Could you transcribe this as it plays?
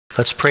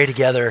Let's pray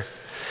together.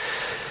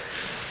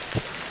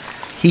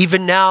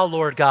 Even now,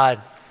 Lord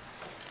God,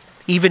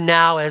 even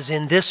now as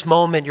in this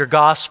moment your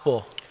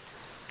gospel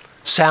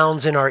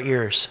sounds in our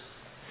ears.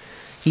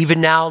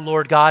 Even now,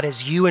 Lord God,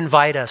 as you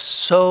invite us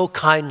so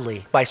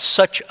kindly by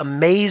such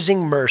amazing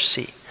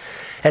mercy,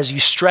 as you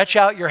stretch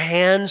out your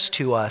hands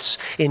to us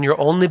in your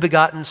only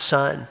begotten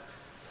Son,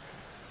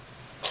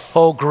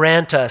 oh,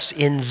 grant us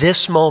in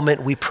this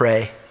moment, we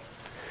pray,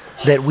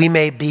 that we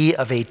may be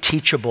of a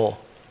teachable,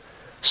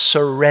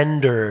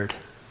 surrendered,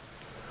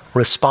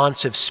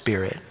 responsive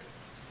spirit,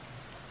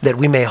 that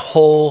we may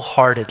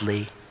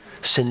wholeheartedly,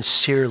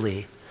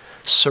 sincerely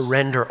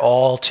surrender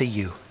all to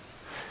you.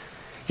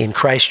 In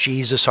Christ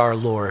Jesus our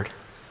Lord.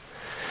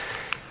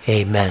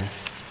 Amen.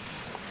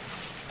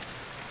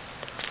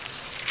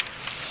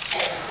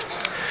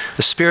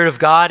 The Spirit of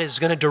God is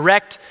going to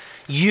direct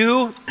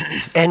you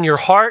and your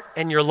heart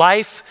and your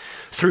life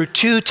through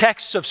two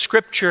texts of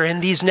Scripture in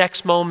these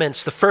next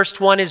moments. The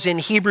first one is in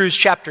Hebrews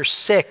chapter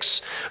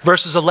 6,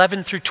 verses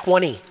 11 through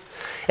 20.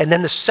 And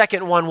then the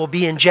second one will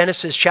be in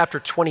Genesis chapter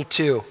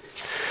 22.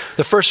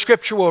 The first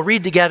scripture we'll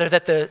read together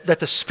that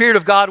the Spirit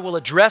of God will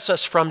address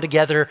us from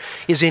together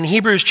is in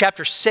Hebrews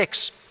chapter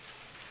 6,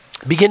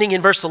 beginning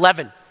in verse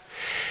 11.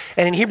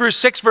 And in Hebrews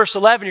 6, verse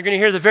 11, you're going to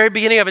hear the very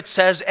beginning of it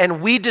says,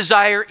 "And we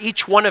desire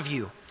each one of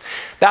you."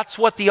 That's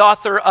what the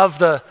author of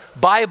the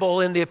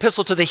Bible in the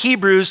epistle to the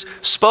Hebrews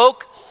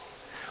spoke.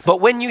 But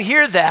when you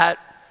hear that,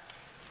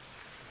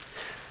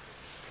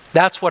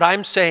 that's what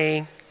I'm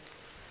saying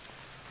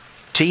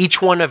to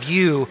each one of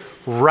you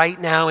right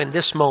now in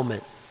this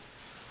moment.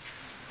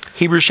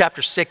 Hebrews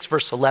chapter 6,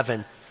 verse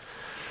 11.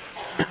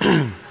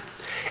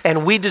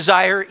 "And we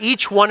desire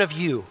each one of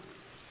you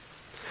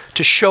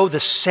to show the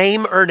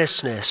same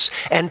earnestness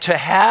and to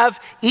have,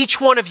 each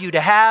one of you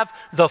to have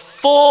the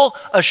full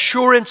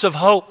assurance of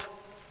hope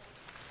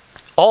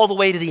all the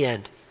way to the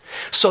end,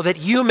 so that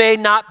you may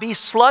not be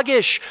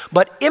sluggish,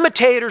 but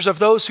imitators of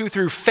those who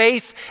through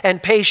faith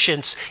and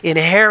patience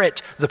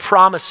inherit the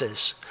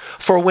promises.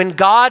 For when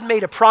God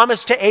made a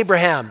promise to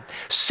Abraham,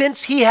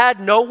 since he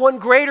had no one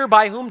greater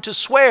by whom to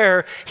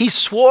swear, he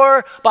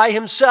swore by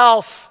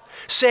himself,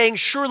 saying,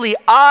 'Surely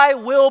I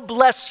will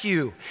bless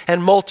you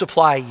and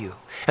multiply you.'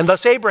 And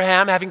thus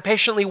Abraham, having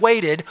patiently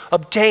waited,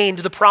 obtained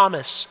the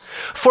promise.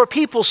 For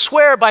people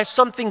swear by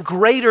something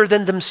greater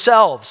than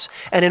themselves,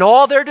 and in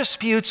all their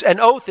disputes an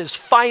oath is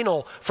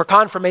final for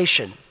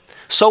confirmation.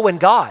 So when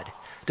God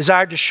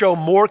desired to show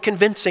more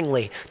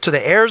convincingly to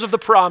the heirs of the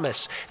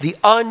promise the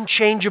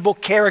unchangeable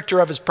character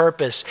of his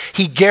purpose,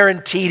 he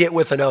guaranteed it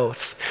with an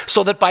oath,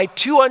 so that by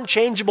two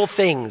unchangeable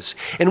things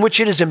in which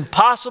it is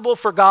impossible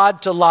for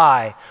God to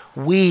lie,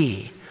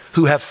 we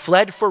who have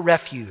fled for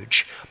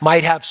refuge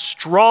might have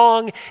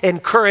strong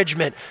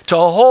encouragement to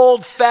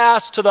hold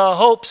fast to the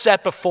hope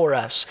set before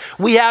us.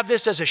 We have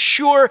this as a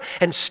sure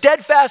and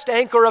steadfast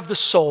anchor of the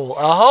soul,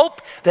 a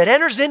hope that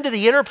enters into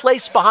the inner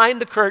place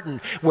behind the curtain,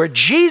 where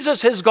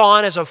Jesus has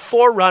gone as a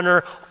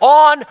forerunner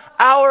on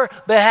our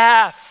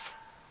behalf,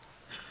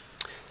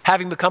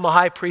 having become a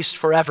high priest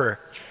forever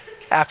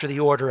after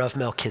the order of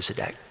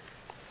Melchizedek."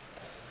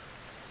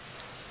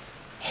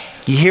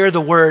 You hear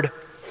the word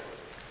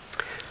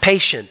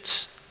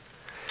patience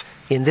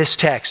in this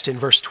text in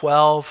verse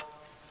 12.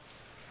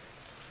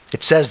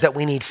 It says that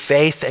we need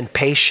faith and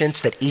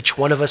patience, that each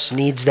one of us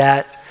needs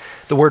that.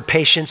 The word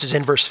patience is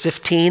in verse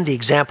 15, the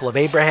example of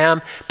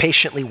Abraham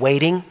patiently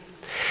waiting.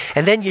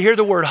 And then you hear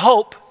the word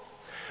hope.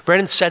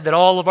 Brennan said that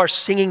all of our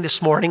singing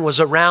this morning was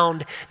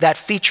around that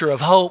feature of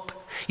hope.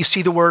 You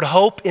see the word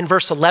hope in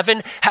verse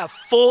 11, have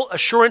full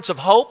assurance of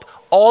hope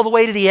all the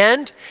way to the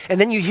end. And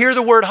then you hear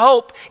the word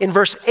hope in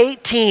verse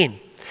 18,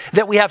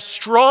 that we have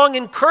strong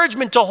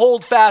encouragement to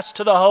hold fast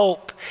to the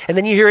hope. And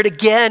then you hear it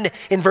again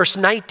in verse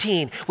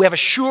 19. We have a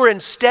sure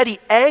and steady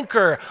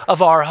anchor of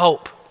our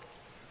hope.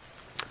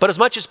 But as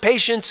much as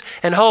patience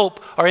and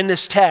hope are in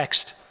this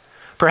text,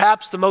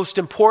 perhaps the most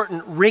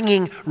important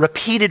ringing,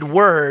 repeated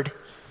word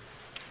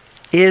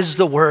is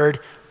the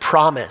word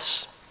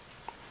promise.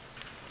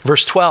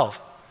 Verse 12.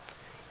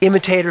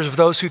 Imitators of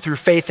those who through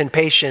faith and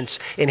patience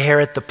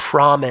inherit the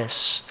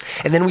promise.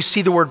 And then we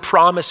see the word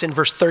promise in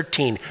verse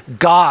 13.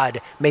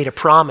 God made a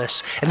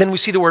promise. And then we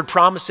see the word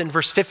promise in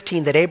verse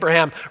 15, that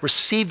Abraham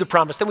received the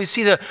promise. Then we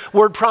see the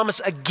word promise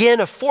again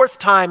a fourth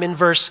time in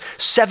verse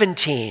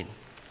 17.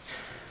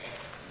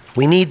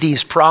 We need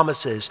these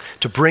promises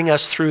to bring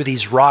us through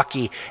these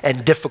rocky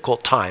and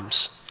difficult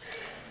times.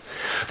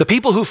 The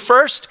people who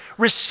first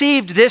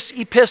received this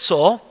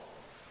epistle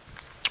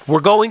were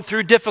going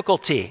through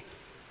difficulty.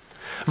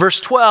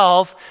 Verse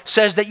 12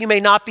 says that you may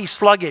not be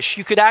sluggish.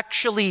 You could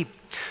actually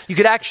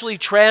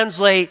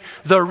translate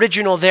the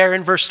original there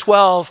in verse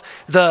 12.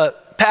 The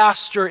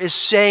pastor is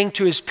saying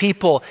to his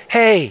people,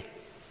 hey,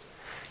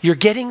 you're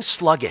getting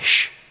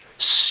sluggish.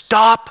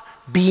 Stop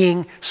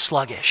being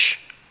sluggish.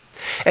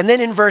 And then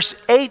in verse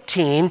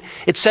 18,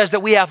 it says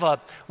that we have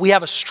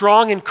a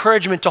strong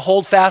encouragement to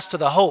hold fast to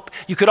the hope.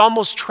 You could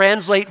almost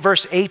translate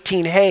verse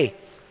 18, hey,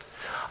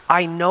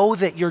 I know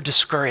that you're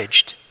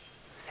discouraged.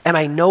 And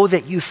I know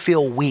that you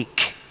feel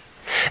weak.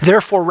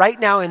 Therefore, right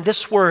now in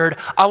this word,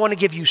 I want to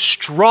give you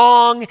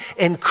strong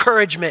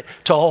encouragement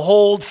to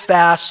hold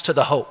fast to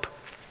the hope.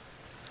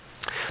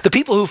 The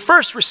people who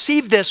first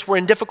received this were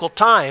in difficult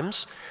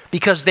times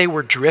because they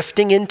were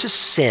drifting into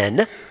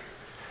sin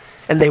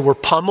and they were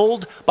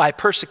pummeled by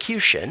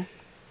persecution.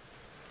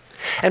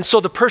 And so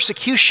the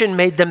persecution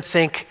made them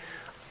think,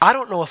 I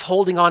don't know if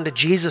holding on to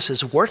Jesus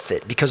is worth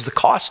it because the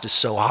cost is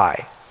so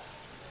high.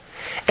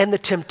 And the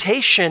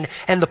temptation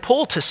and the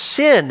pull to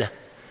sin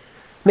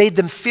made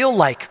them feel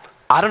like,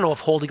 I don't know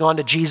if holding on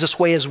to Jesus'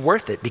 way is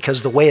worth it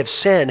because the way of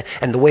sin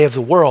and the way of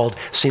the world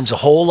seems a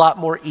whole lot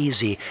more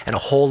easy and a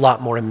whole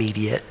lot more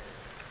immediate.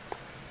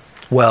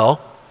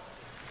 Well,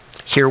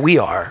 here we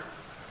are.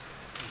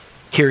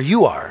 Here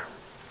you are.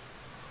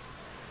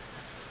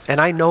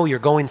 And I know you're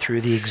going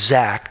through the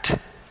exact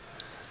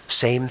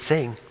same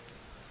thing.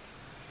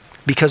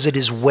 Because it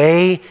is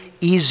way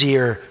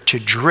easier to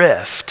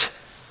drift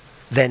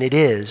than it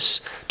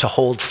is to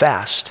hold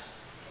fast.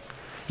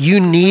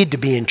 You need to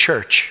be in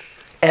church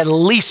at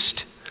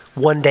least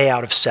one day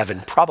out of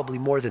 7, probably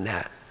more than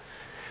that.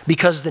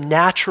 Because the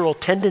natural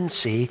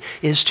tendency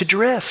is to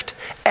drift.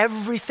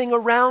 Everything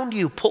around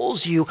you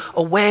pulls you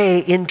away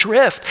in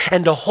drift.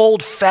 And to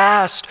hold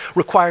fast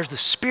requires the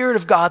Spirit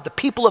of God, the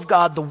people of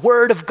God, the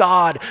Word of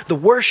God, the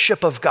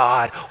worship of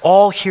God,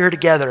 all here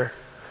together.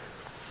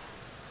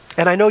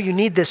 And I know you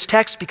need this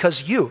text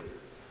because you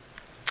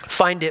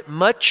find it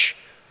much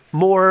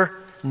more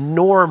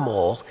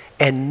normal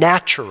and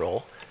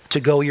natural to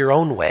go your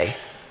own way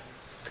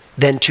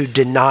than to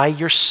deny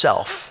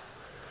yourself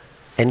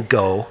and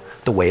go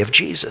the way of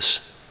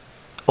Jesus.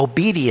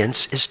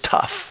 Obedience is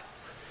tough.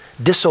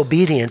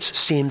 Disobedience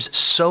seems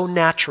so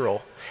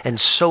natural and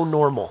so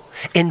normal.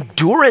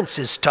 Endurance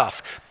is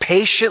tough.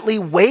 Patiently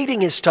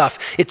waiting is tough.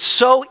 It's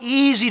so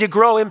easy to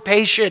grow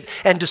impatient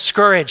and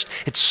discouraged.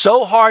 It's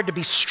so hard to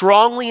be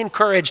strongly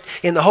encouraged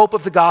in the hope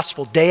of the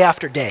gospel day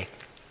after day.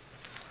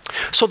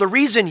 So the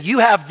reason you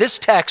have this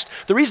text,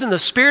 the reason the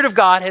Spirit of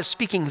God is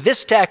speaking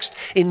this text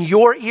in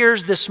your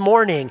ears this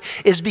morning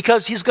is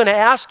because he's going to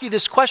ask you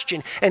this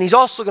question, and he's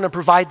also going to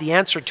provide the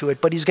answer to it,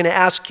 but he's going to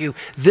ask you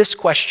this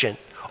question.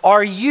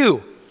 Are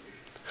you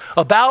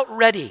about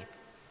ready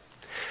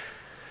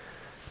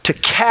to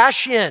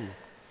cash in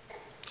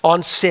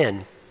on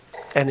sin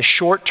and the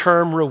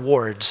short-term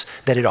rewards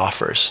that it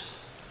offers?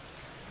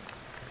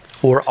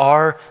 Or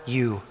are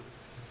you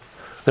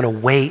going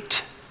to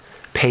wait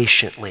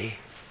patiently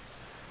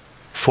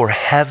for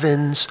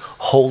heaven's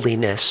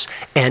holiness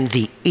and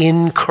the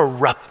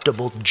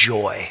incorruptible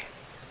joy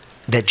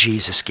that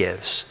Jesus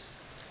gives?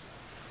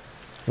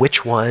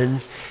 Which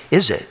one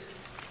is it?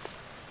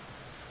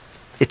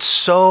 It's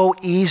so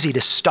easy to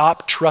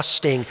stop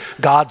trusting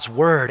God's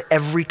word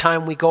every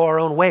time we go our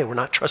own way. We're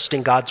not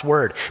trusting God's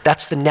word.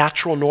 That's the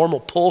natural, normal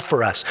pull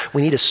for us.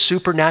 We need a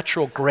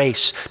supernatural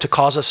grace to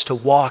cause us to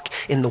walk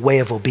in the way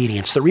of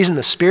obedience. The reason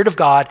the Spirit of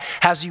God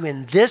has you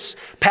in this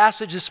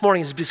passage this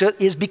morning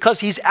is because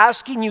he's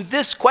asking you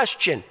this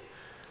question.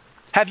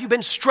 Have you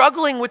been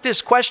struggling with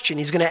this question?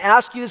 He's going to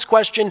ask you this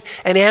question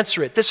and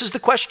answer it. This is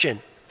the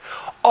question.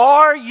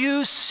 Are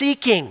you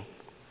seeking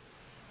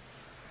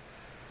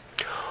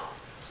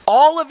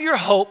all of your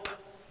hope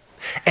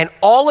and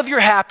all of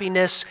your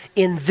happiness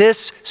in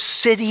this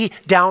city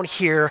down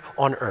here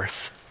on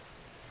earth?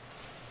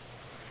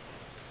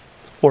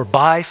 Or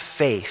by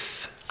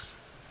faith,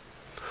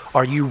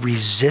 are you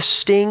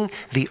resisting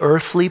the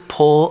earthly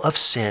pull of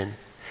sin?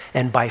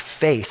 And by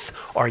faith,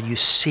 are you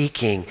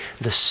seeking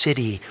the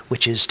city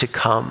which is to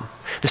come,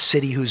 the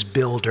city whose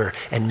builder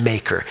and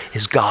maker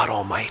is God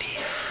Almighty?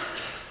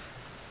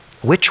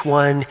 Which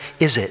one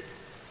is it?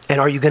 And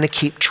are you going to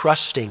keep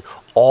trusting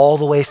all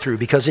the way through?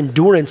 Because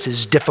endurance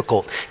is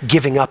difficult.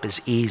 Giving up is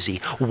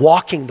easy.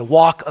 Walking the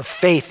walk of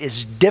faith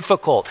is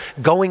difficult.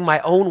 Going my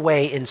own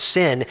way in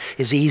sin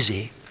is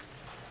easy.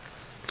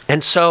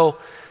 And so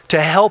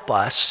to help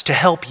us, to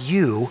help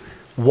you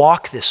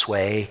walk this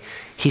way,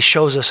 he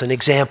shows us an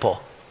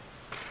example.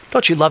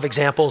 Don't you love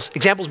examples?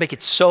 Examples make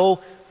it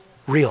so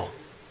real.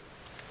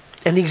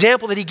 And the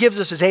example that he gives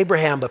us is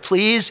Abraham. But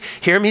please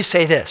hear me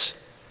say this.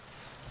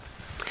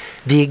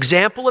 The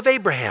example of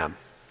Abraham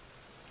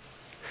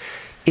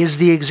is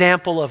the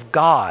example of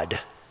God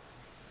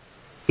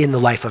in the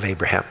life of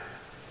Abraham.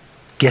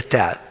 Get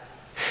that.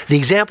 The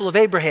example of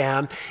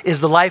Abraham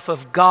is the life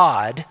of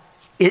God.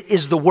 It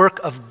is the work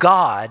of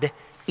God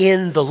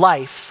in the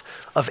life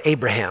of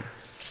Abraham.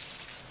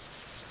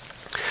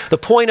 The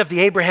point of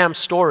the Abraham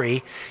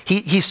story,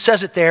 he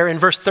says it there in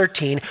verse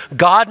 13.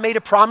 God made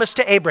a promise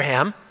to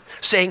Abraham,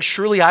 saying,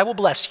 surely I will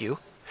bless you.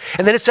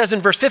 And then it says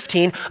in verse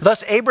 15,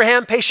 thus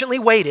Abraham patiently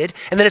waited.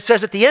 And then it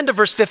says at the end of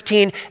verse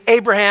 15,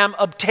 Abraham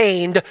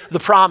obtained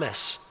the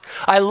promise.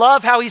 I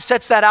love how he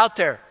sets that out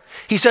there.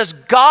 He says,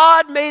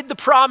 God made the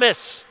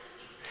promise.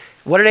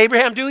 What did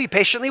Abraham do? He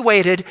patiently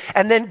waited,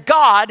 and then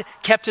God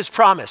kept his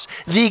promise.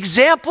 The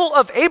example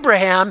of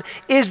Abraham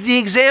is the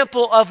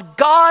example of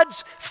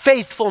God's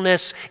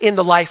faithfulness in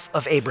the life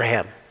of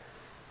Abraham.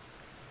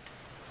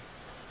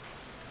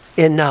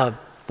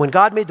 When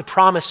God made the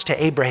promise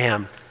to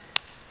Abraham,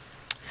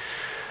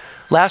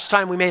 Last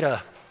time we made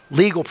a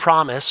legal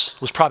promise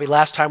was probably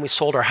last time we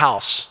sold our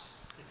house.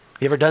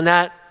 You ever done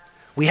that?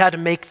 We had to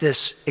make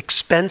this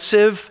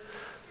expensive,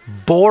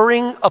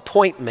 boring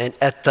appointment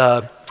at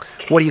the,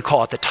 what do you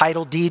call it, the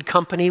title deed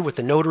company with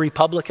the notary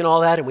public and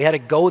all that, and we had to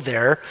go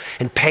there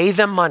and pay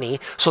them money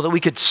so that we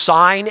could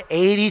sign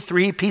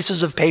 83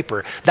 pieces of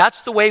paper.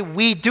 That's the way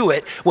we do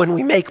it when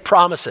we make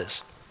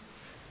promises.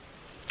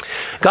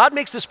 God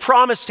makes this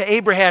promise to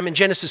Abraham in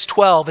Genesis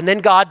 12, and then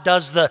God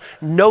does the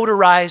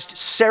notarized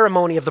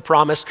ceremony of the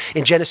promise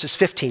in Genesis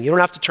 15. You don't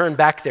have to turn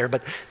back there,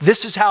 but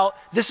this is how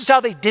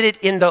they did it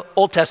in the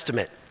Old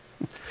Testament.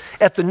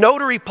 At the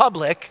notary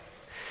public,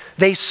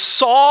 they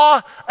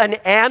saw an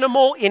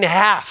animal in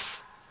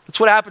half. That's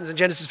what happens in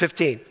Genesis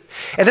 15.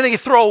 And then they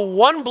throw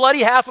one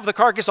bloody half of the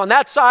carcass on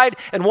that side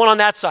and one on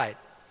that side.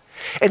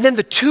 And then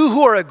the two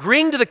who are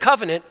agreeing to the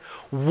covenant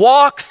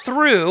walk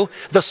through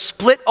the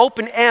split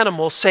open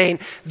animal saying,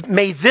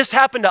 may this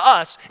happen to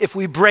us if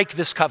we break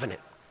this covenant.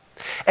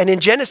 And in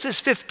Genesis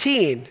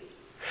 15,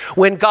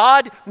 when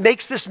God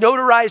makes this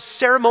notarized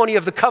ceremony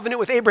of the covenant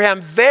with Abraham,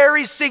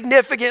 very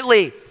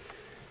significantly,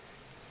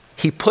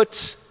 he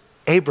puts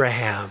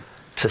Abraham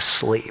to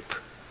sleep.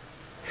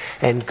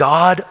 And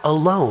God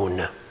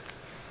alone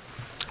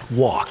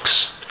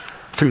walks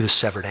through the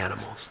severed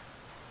animals.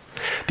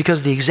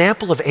 Because the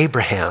example of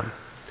Abraham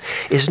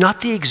is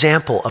not the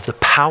example of the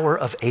power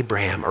of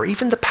Abraham or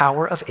even the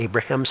power of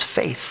Abraham's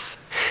faith.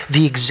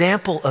 The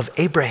example of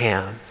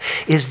Abraham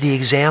is the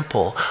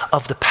example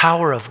of the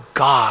power of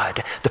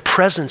God, the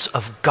presence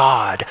of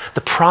God,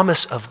 the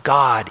promise of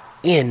God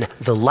in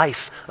the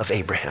life of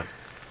Abraham.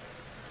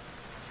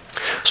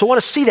 So I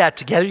want to see that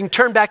together. You can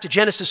turn back to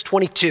Genesis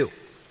 22.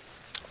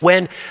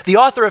 When the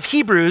author of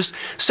Hebrews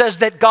says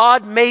that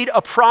God made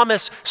a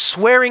promise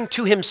swearing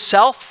to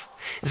himself,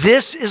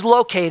 this is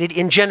located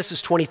in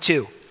Genesis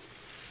 22.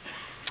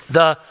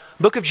 The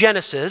book of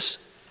Genesis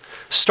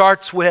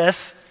starts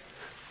with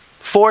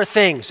four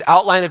things.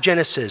 Outline of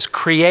Genesis: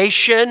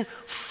 creation,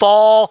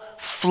 fall,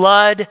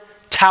 flood,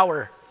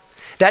 tower.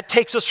 That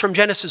takes us from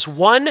Genesis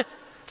 1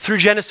 through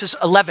Genesis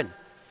 11.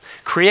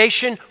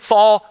 Creation,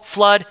 fall,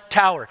 flood,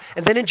 tower.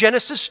 And then in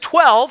Genesis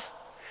 12,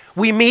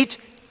 we meet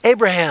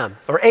Abraham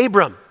or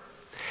Abram.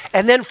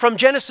 And then from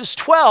Genesis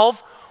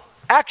 12,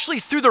 actually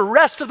through the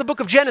rest of the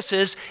book of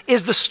Genesis,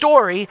 is the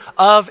story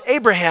of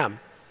Abraham.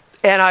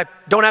 And I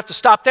don't have to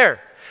stop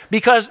there,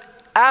 because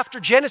after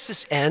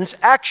Genesis ends,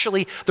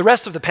 actually the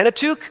rest of the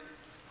Pentateuch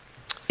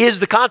is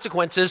the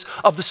consequences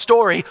of the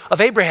story of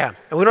Abraham.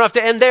 And we don't have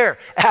to end there.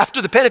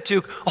 After the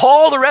Pentateuch,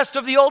 all the rest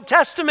of the Old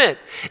Testament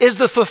is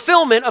the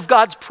fulfillment of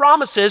God's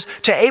promises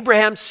to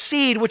Abraham's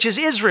seed, which is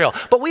Israel.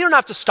 But we don't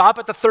have to stop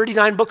at the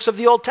 39 books of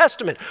the Old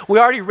Testament. We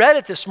already read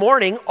it this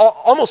morning.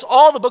 Almost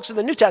all the books in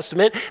the New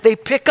Testament, they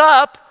pick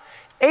up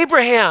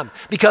Abraham,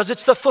 because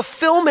it's the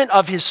fulfillment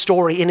of his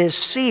story in his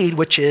seed,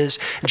 which is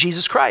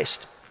Jesus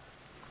Christ.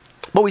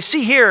 But we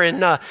see here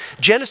in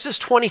Genesis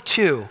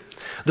 22,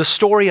 the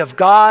story of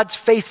God's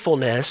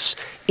faithfulness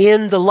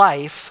in the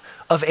life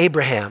of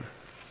Abraham.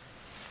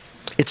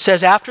 It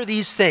says, after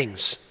these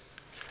things,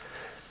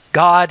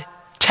 God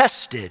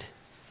tested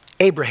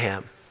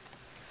Abraham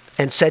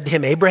and said to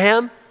him,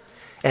 Abraham,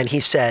 and he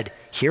said,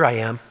 here I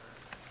am.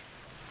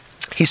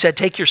 He said,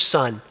 take your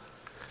son,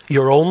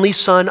 your only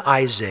son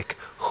Isaac,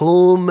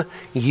 whom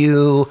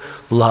you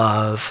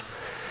love,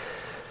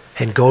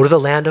 and go to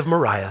the land of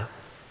Moriah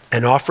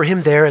and offer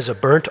him there as a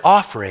burnt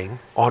offering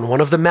on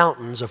one of the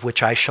mountains of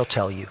which I shall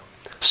tell you.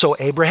 So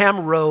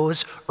Abraham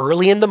rose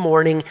early in the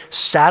morning,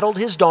 saddled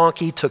his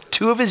donkey, took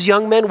two of his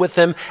young men with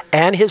him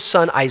and his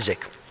son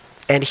Isaac.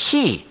 And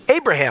he,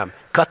 Abraham,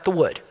 cut the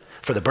wood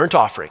for the burnt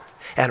offering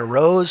and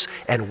arose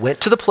and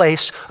went to the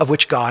place of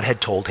which God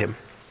had told him.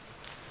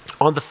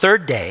 On the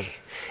third day,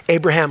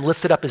 Abraham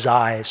lifted up his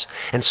eyes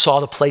and saw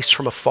the place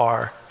from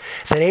afar.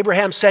 Then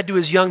Abraham said to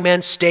his young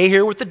men, stay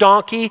here with the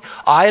donkey.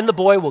 I and the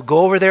boy will go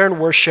over there and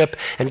worship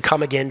and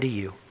come again to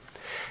you.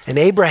 And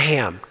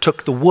Abraham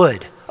took the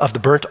wood of the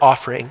burnt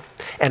offering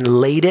and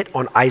laid it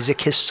on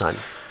Isaac his son.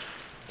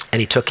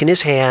 And he took in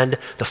his hand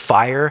the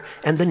fire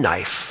and the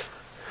knife.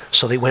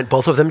 So they went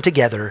both of them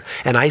together.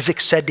 And Isaac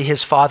said to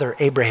his father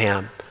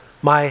Abraham,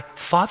 my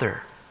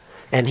father.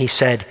 And he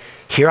said,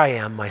 here I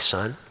am, my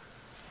son.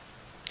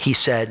 He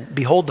said,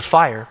 behold the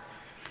fire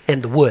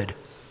and the wood,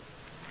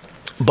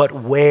 but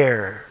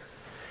where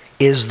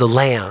is the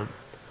lamb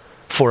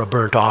for a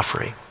burnt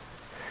offering?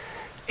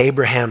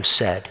 Abraham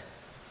said,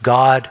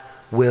 God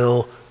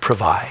will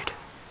provide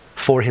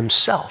for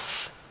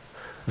himself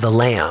the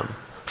lamb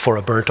for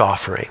a burnt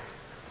offering,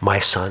 my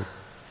son.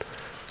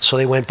 So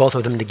they went both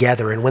of them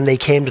together, and when they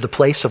came to the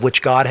place of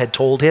which God had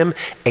told him,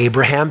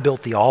 Abraham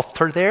built the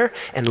altar there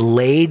and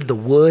laid the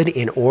wood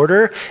in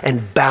order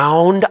and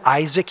bound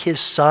Isaac his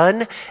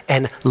son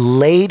and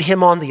laid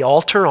him on the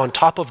altar on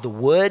top of the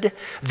wood.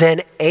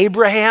 Then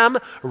Abraham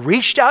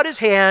reached out his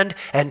hand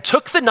and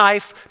took the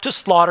knife to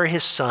slaughter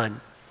his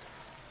son.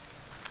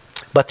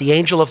 But the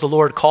angel of the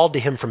Lord called to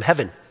him from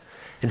heaven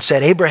and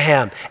said,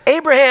 Abraham,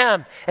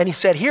 Abraham! And he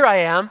said, here I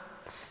am.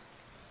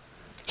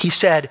 He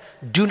said,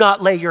 do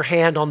not lay your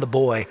hand on the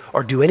boy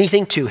or do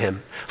anything to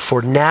him,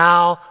 for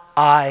now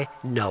I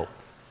know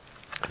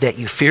that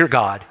you fear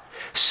God,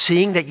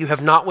 seeing that you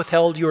have not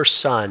withheld your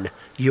son,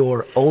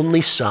 your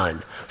only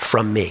son,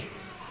 from me.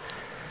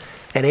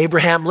 And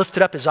Abraham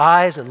lifted up his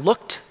eyes and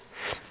looked,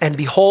 and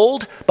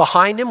behold,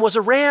 behind him was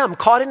a ram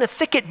caught in a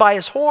thicket by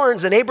his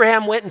horns. And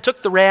Abraham went and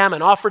took the ram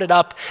and offered it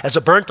up as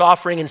a burnt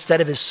offering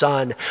instead of his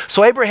son.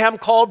 So Abraham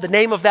called the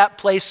name of that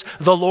place,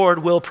 the Lord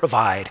will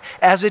provide.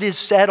 As it is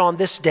said on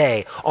this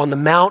day, on the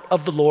mount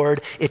of the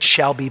Lord it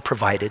shall be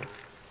provided.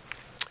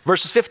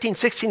 Verses 15,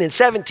 16, and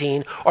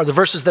 17 are the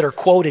verses that are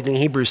quoted in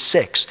Hebrews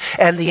 6.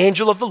 And the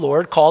angel of the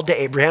Lord called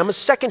to Abraham a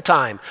second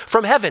time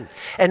from heaven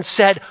and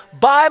said,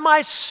 by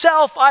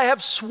myself I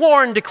have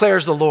sworn,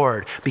 declares the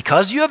Lord,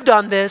 because you have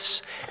done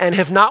this and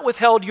have not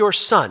withheld your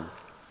son,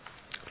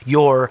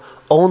 your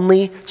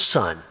only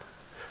son.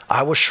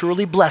 I will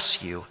surely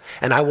bless you,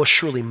 and I will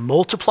surely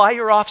multiply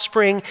your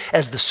offspring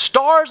as the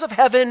stars of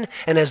heaven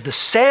and as the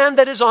sand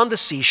that is on the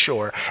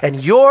seashore.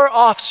 And your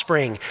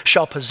offspring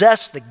shall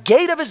possess the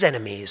gate of his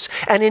enemies,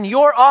 and in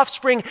your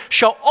offspring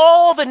shall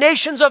all the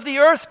nations of the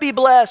earth be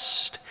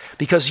blessed,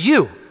 because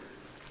you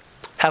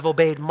have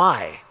obeyed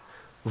my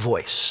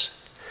voice.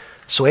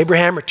 So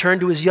Abraham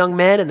returned to his young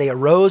men, and they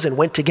arose and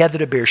went together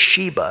to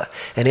Beersheba,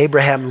 and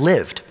Abraham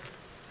lived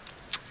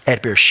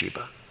at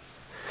Beersheba.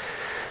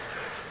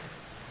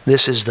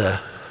 This is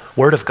the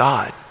word of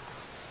God.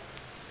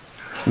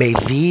 May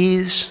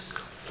these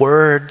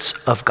words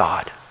of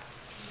God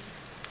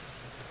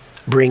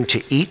bring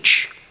to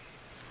each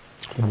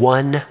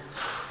one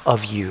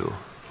of you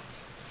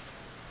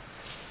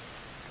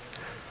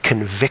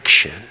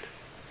conviction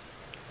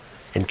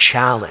and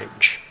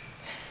challenge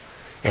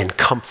and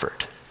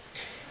comfort,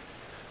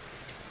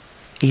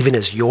 even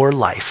as your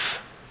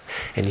life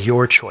and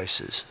your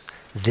choices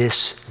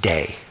this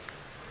day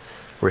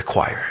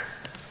require.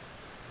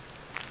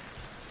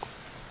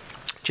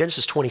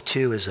 Genesis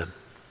 22 is an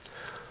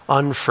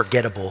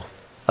unforgettable,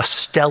 a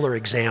stellar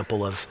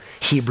example of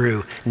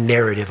Hebrew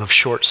narrative of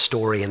short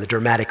story and the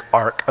dramatic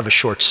arc of a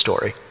short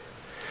story.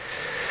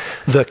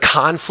 The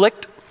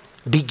conflict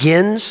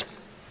begins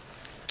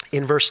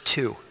in verse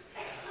 2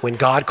 when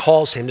God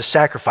calls him to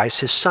sacrifice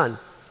his son.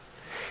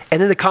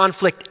 And then the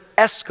conflict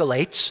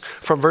escalates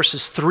from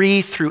verses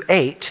 3 through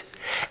 8.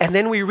 And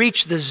then we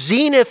reach the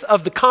zenith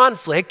of the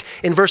conflict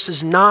in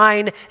verses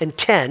 9 and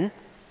 10.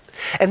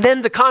 And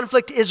then the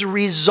conflict is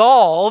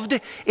resolved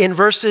in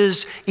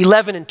verses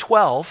 11 and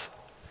 12.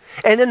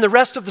 And then the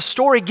rest of the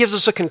story gives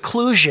us a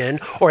conclusion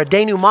or a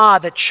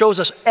denouement that shows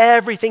us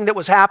everything that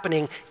was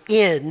happening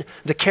in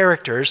the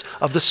characters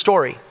of the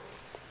story.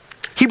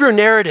 Hebrew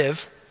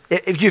narrative,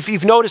 if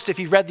you've noticed, if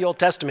you've read the Old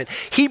Testament,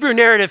 Hebrew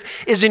narrative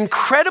is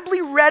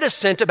incredibly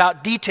reticent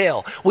about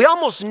detail. We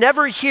almost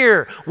never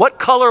hear what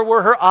color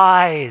were her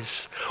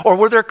eyes or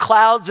were there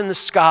clouds in the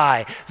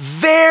sky.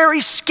 Very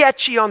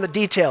sketchy on the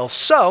details.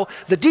 So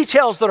the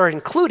details that are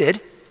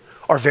included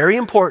are very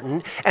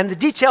important, and the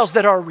details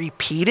that are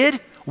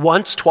repeated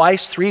once,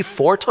 twice, 3,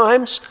 4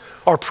 times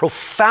are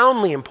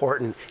profoundly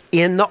important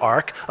in the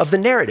arc of the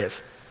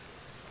narrative.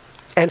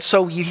 And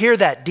so you hear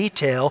that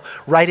detail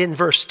right in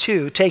verse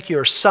 2. Take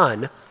your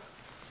son,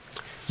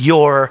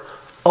 your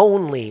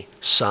only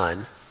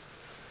son,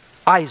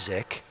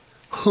 Isaac,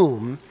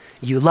 whom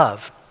you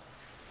love.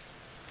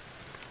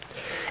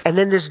 And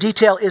then this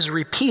detail is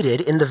repeated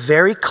in the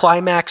very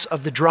climax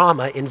of the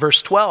drama in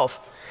verse 12.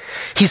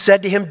 He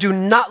said to him, do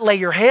not lay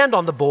your hand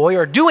on the boy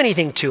or do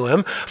anything to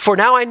him, for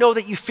now I know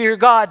that you fear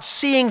God,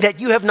 seeing that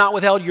you have not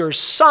withheld your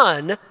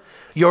son,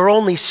 your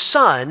only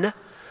son,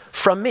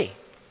 from me.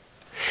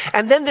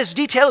 And then this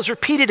detail is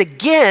repeated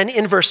again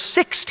in verse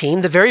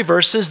 16, the very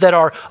verses that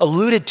are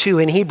alluded to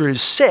in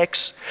Hebrews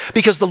 6,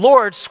 because the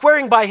Lord,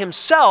 swearing by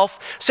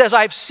himself, says,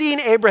 I've seen,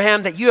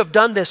 Abraham, that you have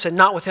done this and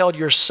not withheld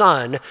your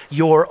son,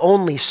 your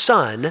only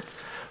son,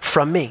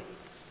 from me.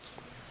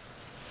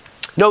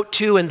 Note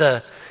too, in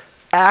the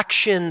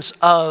actions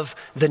of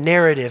the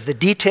narrative, the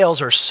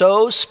details are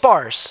so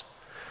sparse,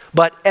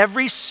 but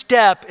every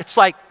step, it's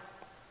like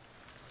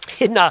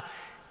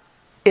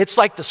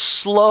the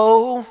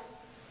slow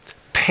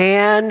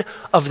pan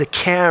of the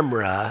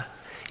camera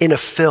in a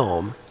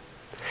film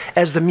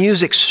as the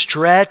music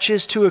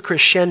stretches to a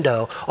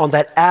crescendo on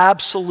that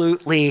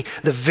absolutely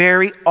the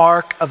very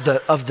arc of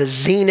the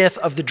zenith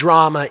of the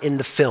drama in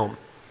the film.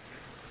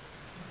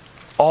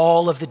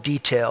 All of the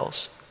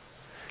details.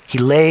 He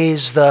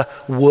lays the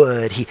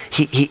wood,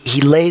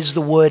 he lays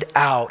the wood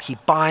out, he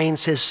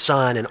binds his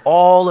son, and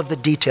all of the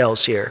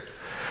details here.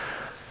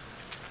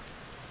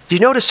 Do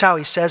you notice how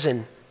he says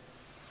in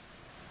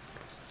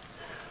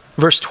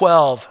verse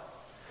 12,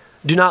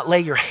 do not lay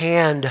your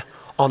hand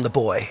on the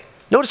boy.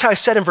 Notice how I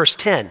said in verse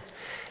 10,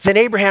 then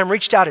Abraham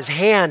reached out his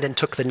hand and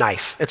took the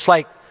knife. It's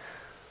like,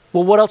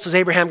 well, what else is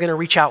Abraham going to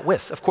reach out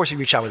with? Of course he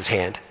reached out with his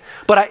hand.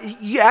 But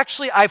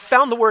I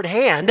found the word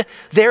hand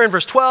there in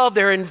verse 12,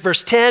 there in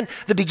verse 10.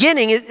 The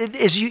beginning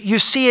is you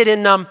see it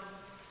in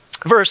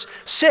verse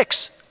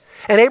 6.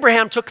 And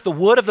Abraham took the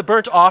wood of the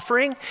burnt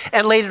offering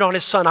and laid it on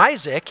his son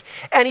Isaac.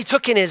 And he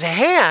took in his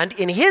hand,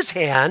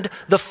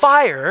 the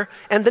fire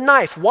and the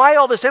knife. Why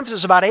all this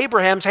emphasis about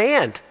Abraham's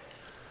hand?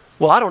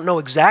 Well, I don't know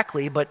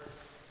exactly, but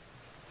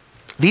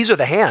these are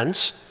the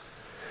hands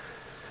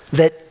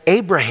that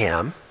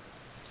Abraham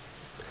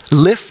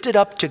lifted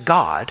up to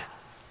God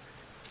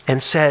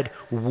and said,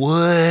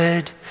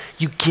 would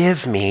you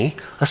give me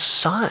a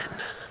son?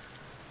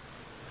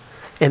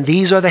 And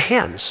these are the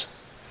hands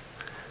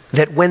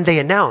that when they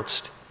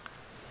announced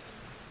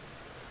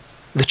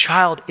the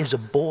child is a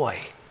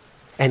boy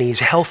and he's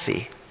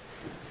healthy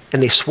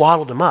and they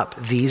swaddled him up,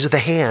 these are the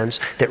hands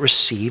that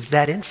received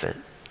that infant.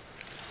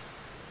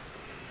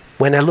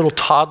 When that little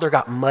toddler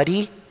got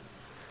muddy,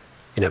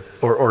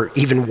 or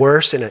even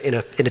worse, in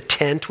a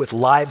tent with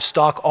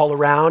livestock all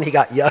around, he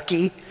got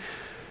yucky,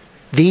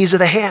 these are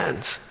the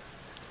hands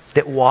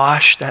that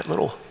washed that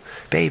little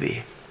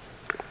baby.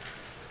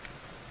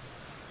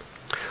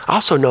 I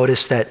also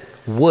notice that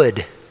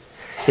wood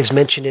is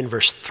mentioned in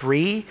verse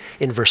 3,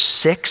 in verse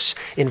 6,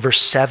 in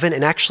verse 7,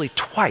 and actually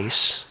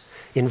twice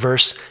in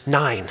verse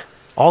 9.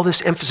 All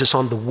this emphasis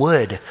on the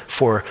wood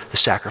for the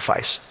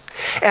sacrifice.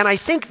 And I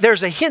think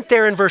there's a hint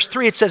there in verse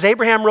 3. It says,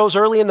 Abraham rose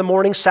early in the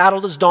morning,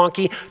 saddled his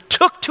donkey,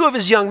 took 2 of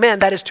his young men,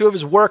 that is 2 of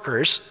his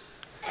workers.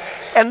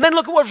 And then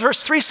look at what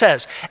verse 3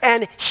 says.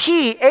 And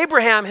he,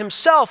 Abraham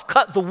himself,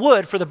 cut the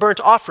wood for the burnt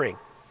offering.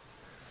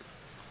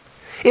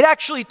 It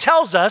actually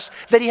tells us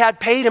that he had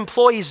paid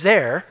employees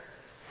there,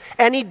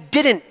 and he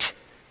didn't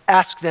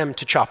ask them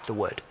to chop the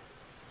wood.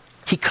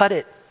 He cut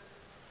it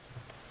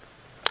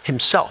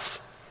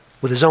himself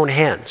with his own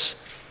hands.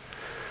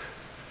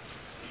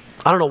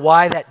 I don't know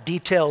why that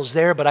detail's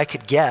there, but I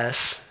could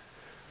guess.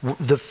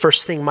 The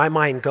first thing my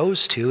mind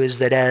goes to is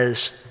that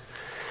as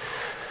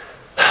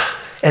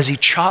he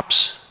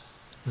chops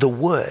the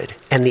wood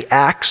and the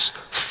axe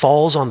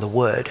falls on the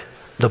wood,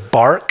 the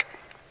bark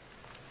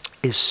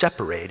is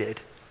separated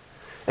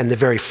and the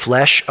very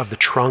flesh of the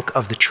trunk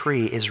of the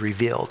tree is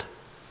revealed.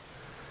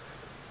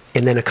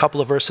 And then a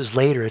couple of verses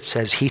later it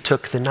says he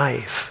took the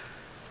knife.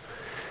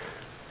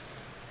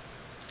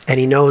 And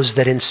he knows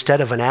that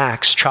instead of an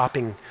axe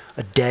chopping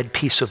a dead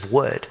piece of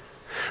wood,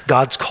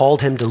 God's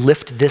called him to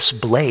lift this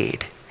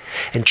blade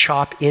and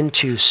chop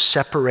into,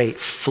 separate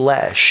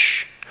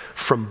flesh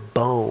from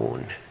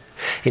bone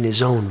in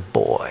his own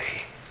boy.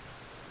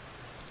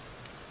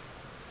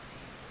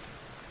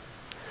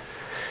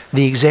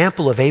 The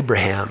example of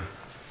Abraham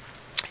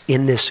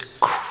in this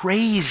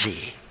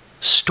crazy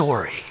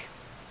story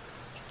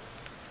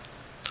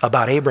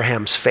about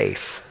Abraham's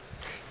faith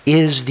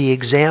is the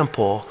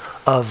example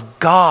of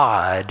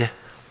God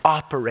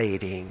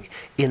operating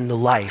in the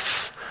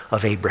life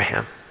of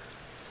Abraham.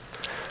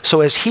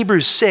 So as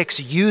Hebrews 6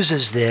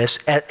 uses this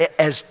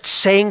as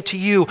saying to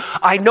you,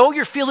 I know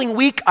you're feeling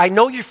weak, I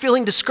know you're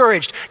feeling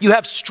discouraged, you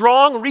have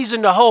strong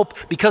reason to hope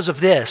because of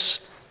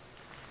this.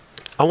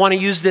 I want to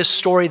use this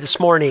story this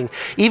morning,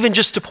 even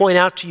just to point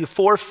out to you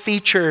 4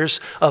 features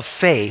of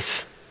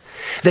faith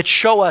that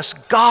show us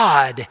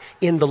God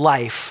in the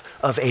life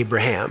of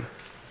Abraham.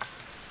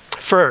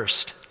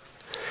 First,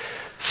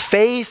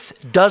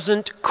 faith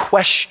doesn't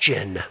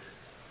question.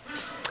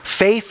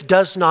 Faith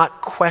does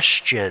not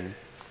question.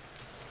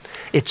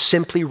 It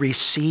simply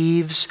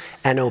receives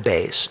and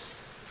obeys.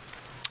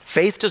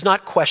 Faith does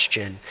not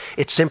question.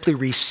 It simply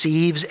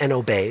receives and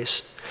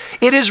obeys.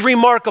 It is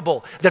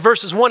remarkable that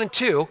verses 1 and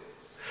 2,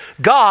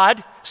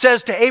 God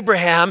says to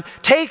Abraham,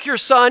 take your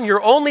son,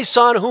 your only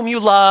son whom you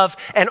love,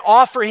 and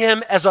offer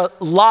him as a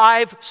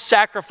live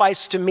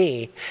sacrifice to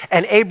me.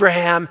 And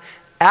Abraham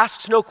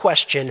asks no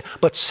question,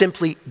 but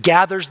simply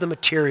gathers the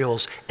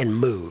materials and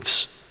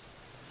moves.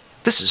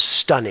 This is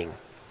stunning.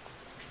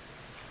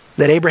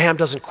 That Abraham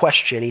doesn't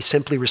question, he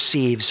simply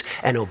receives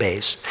and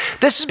obeys.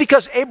 This is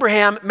because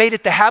Abraham made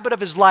it the habit of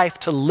his life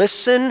to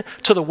listen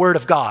to the word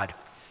of God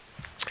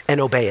and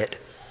obey it.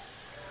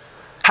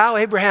 How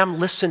Abraham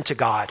listened to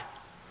God.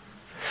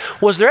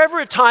 Was there ever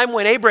a time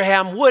when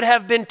Abraham would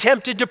have been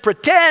tempted to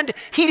pretend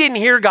he didn't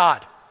hear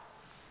God?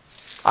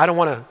 I don't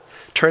want to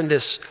turn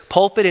this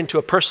pulpit into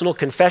a personal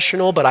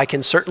confessional, but I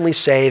can certainly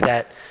say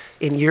that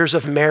in years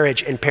of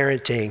marriage and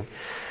parenting,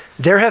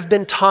 there have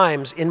been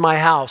times in my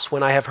house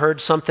when I have heard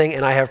something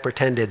and I have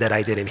pretended that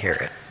I didn't hear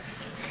it.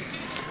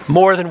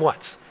 More than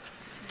once.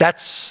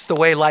 That's the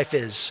way life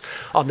is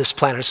on this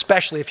planet,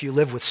 especially if you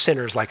live with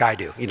sinners like I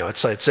do. You know,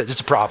 it's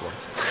a problem.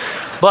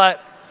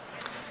 But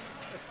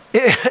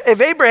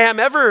if Abraham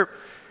ever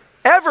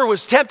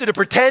was tempted to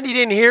pretend he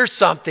didn't hear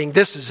something,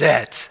 this is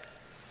it.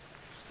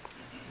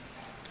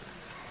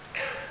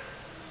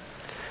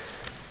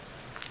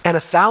 And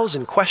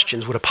 1,000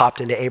 questions would have popped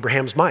into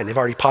Abraham's mind. They've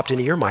already popped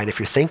into your mind if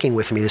you're thinking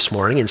with me this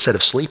morning instead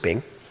of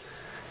sleeping.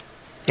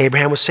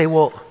 Abraham would say,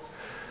 well,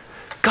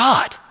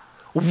 God,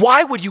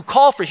 why would you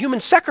call for human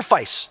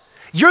sacrifice?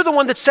 You're the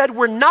one that said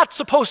we're not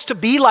supposed to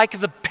be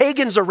like the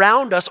pagans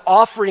around us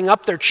offering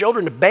up their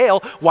children to Baal.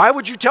 Why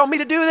would you tell me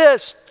to do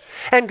this?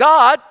 And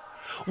God,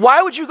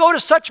 Why would you go to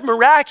such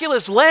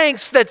miraculous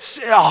lengths that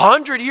a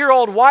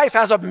 100-year-old wife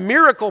has a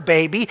miracle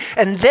baby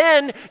and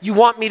then you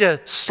want me to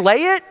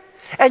slay it?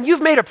 And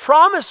you've made a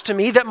promise to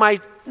me that my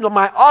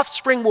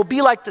offspring will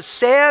be like the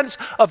sands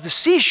of the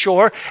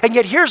seashore, and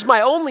yet here's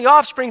my only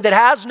offspring that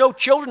has no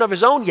children of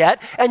his own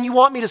yet, and you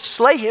want me to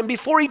slay him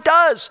before he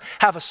does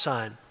have a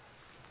son.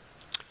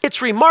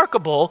 It's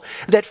remarkable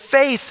that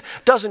faith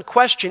doesn't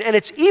question, and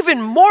it's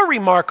even more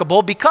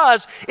remarkable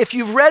because if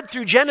you've read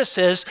through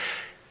Genesis,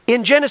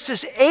 in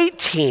Genesis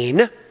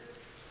 18,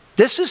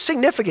 this is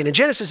significant. In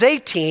Genesis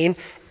 18,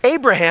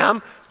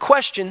 Abraham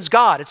questions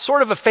God. It's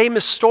sort of a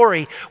famous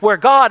story where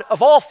God,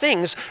 of all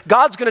things,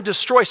 God's going to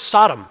destroy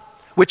Sodom,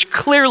 which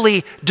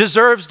clearly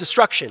deserves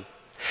destruction.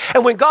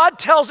 And when God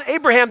tells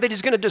Abraham that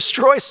he's going to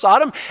destroy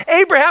Sodom,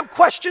 Abraham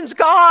questions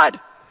God.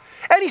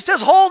 And he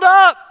says, hold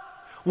up.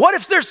 What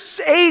if there's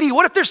 80?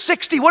 What if there's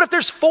 60? What if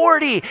there's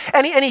 40?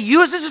 And he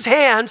uses his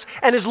hands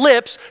and his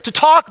lips to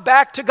talk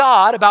back to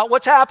God about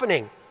what's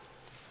happening.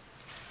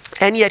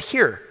 And yet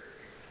here,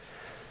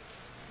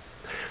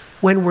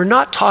 when we're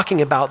not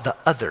talking about the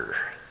other,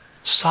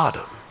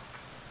 Sodom,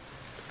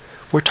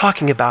 we're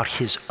talking about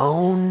his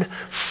own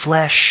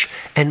flesh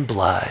and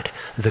blood,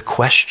 the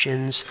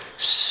questions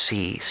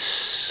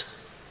cease.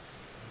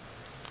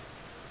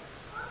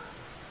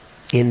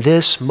 In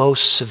this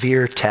most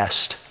severe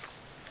test,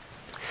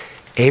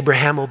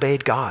 Abraham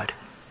obeyed God.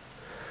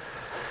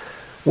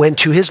 When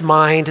to his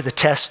mind the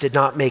test did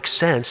not make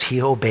sense,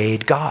 he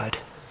obeyed God.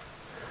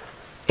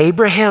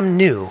 Abraham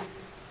knew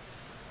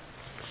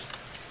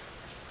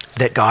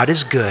that God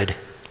is good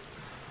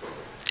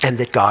and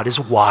that God is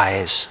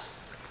wise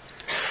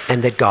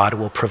and that God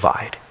will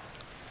provide.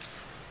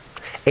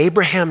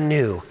 Abraham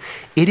knew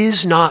it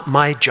is not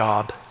my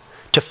job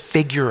to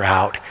figure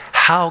out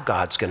how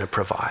God's going to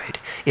provide.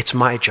 It's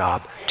my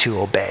job to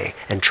obey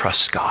and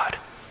trust God.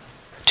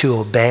 To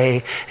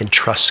obey and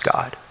trust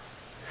God.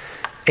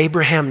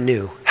 Abraham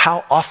knew,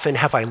 how often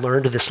have I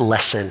learned this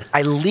lesson?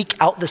 I leak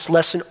out this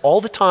lesson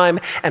all the time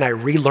and I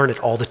relearn it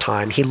all the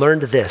time. He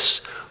learned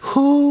this: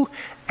 who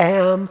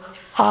am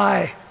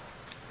I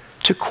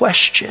to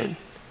question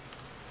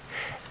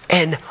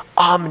an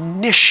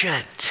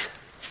omniscient,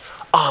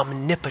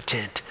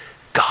 omnipotent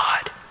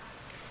God?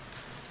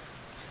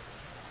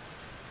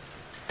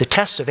 The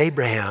test of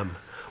Abraham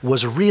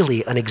was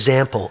really an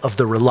example of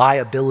the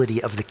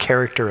reliability of the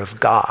character of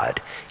God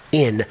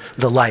in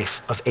the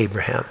life of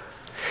Abraham.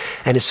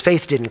 And his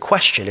faith didn't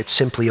question, it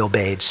simply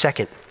obeyed.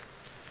 Second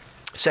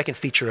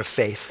feature of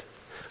faith,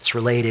 it's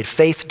related.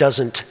 Faith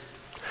doesn't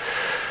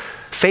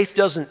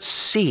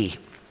see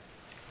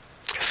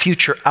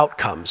future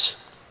outcomes.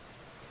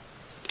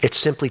 It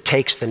simply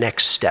takes the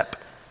next step.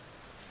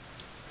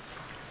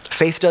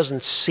 Faith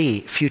doesn't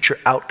see future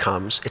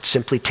outcomes. It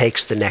simply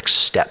takes the next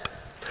step.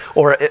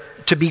 Or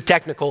to be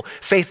technical,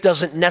 faith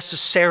doesn't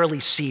necessarily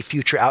see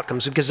future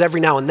outcomes, because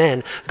every now and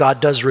then God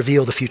does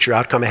reveal the future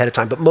outcome ahead of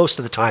time, but most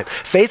of the time,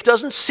 faith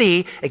doesn't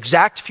see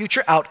exact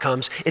future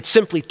outcomes. It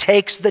simply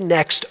takes the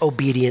next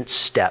obedient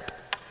step.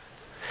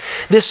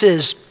 This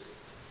is,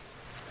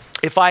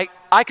 if I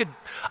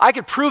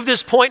could prove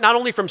this point not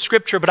only from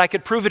Scripture, but I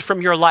could prove it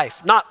from your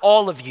life. Not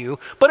all of you,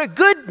 but a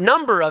good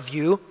number of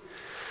you.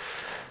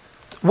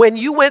 When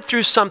you went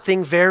through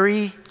something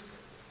very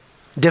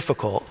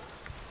difficult,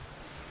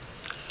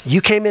 you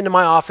came into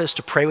my office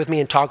to pray with me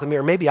and talk with me,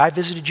 or maybe I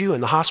visited you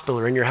in the hospital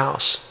or in your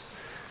house.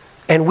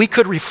 And we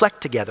could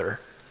reflect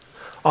together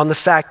on the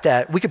fact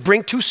that we could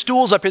bring two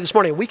stools up here this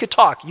morning. We could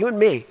talk, you and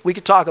me. We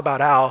could talk about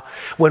how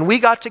when we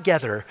got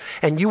together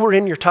and you were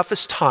in your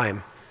toughest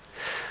time,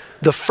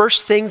 the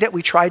first thing that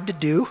we tried to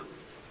do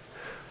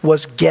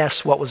was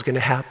guess what was going to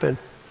happen.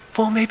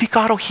 Well, maybe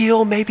God will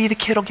heal. Maybe the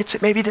kid will get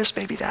sick. Maybe this,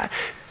 maybe that.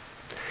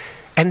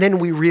 And then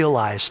we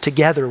realized,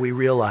 together we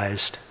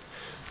realized,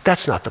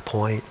 that's not the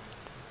point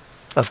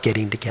of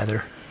getting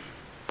together.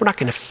 We're not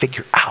going to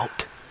figure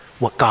out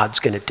what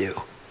God's going to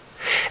do.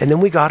 And then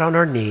we got on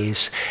our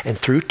knees, and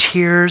through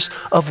tears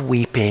of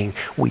weeping,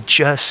 we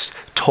just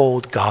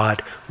told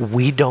God,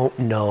 we don't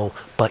know,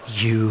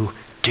 but you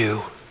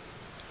do.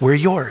 We're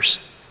yours.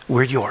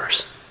 We're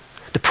yours.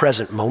 The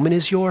present moment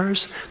is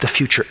yours. The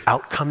future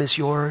outcome is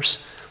yours.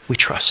 We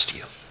trust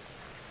you.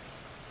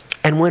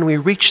 And when we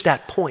reached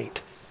that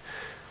point,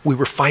 we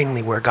were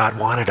finally where God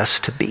wanted us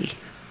to be.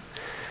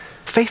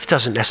 Faith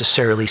doesn't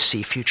necessarily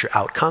see future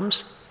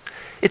outcomes.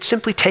 It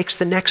simply takes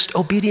the next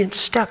obedient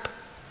step.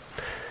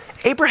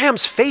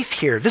 Abraham's faith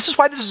here, this is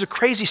why this is a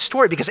crazy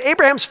story, because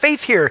Abraham's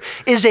faith here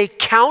is a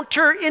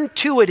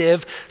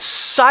counterintuitive,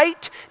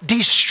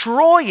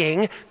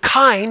 sight-destroying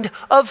kind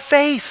of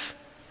faith.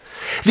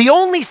 The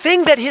only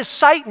thing that his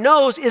sight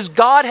knows is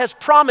God has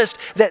promised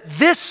that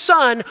this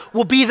son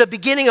will be the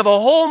beginning of a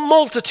whole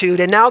multitude,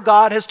 and now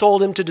God has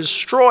told him to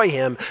destroy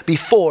him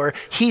before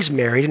he's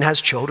married and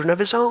has children of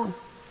his own.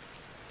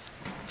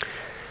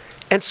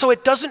 And so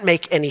it doesn't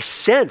make any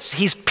sense.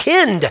 He's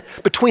pinned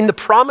between the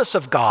promise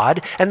of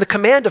God and the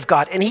command of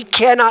God, and he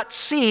cannot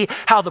see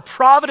how the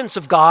providence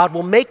of God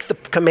will make the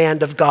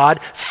command of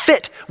God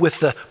fit with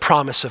the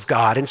promise of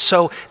God. And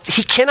so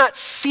he cannot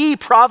see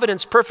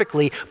providence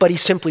perfectly, but he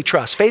simply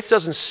trusts. Faith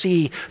doesn't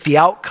see the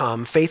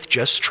outcome. Faith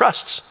just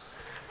trusts.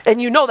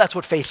 And you know that's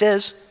what faith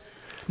is.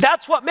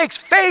 That's what makes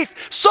faith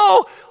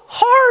so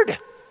hard.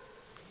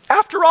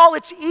 After all,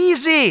 it's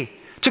easy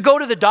to go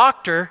to the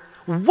doctor.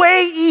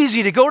 Way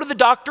easy to go to the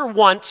doctor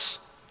once,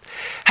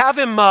 have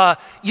him,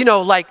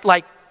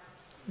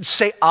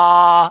 say,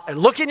 and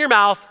look in your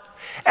mouth,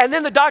 and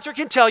then the doctor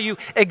can tell you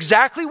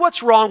exactly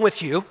what's wrong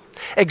with you,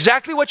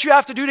 exactly what you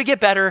have to do to get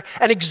better,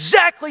 and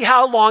exactly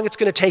how long it's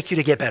going to take you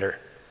to get better.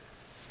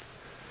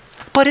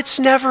 But it's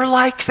never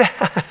like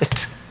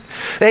that.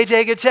 They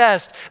take a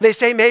test. They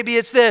say, maybe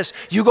it's this.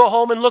 You go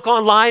home and look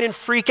online and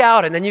freak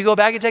out, and then you go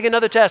back and take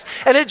another test.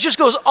 And it just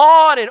goes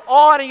on, and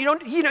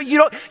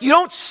you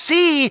don't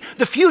see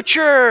the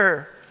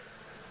future.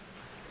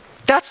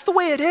 That's the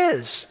way it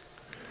is.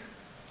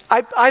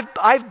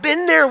 I've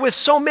been there with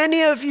so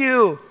many of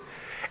you,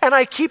 and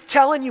I keep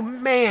telling you,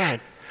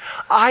 man,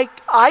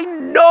 I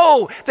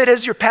know that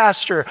as your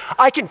pastor,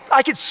 I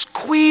can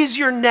squeeze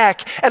your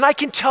neck and I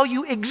can tell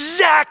you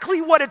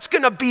exactly what it's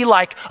going to be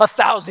like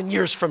 1,000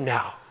 years from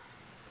now.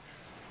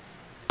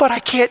 But I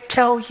can't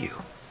tell you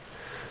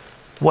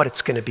what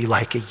it's going to be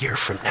like a year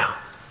from now.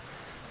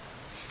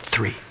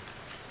 3,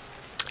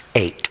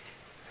 8,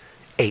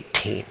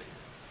 18.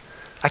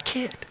 I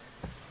can't.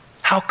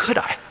 How could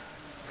I?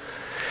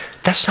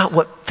 That's not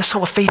what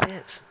faith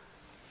is.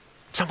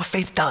 It's not what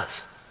faith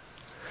does.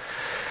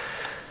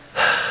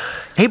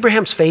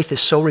 Abraham's faith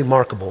is so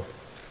remarkable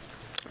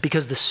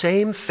because the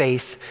same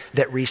faith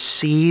that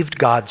received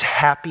God's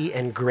happy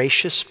and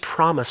gracious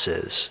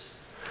promises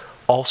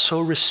also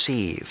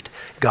received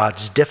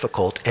God's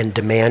difficult and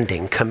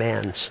demanding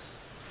commands.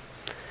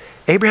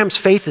 Abraham's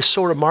faith is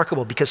so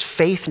remarkable because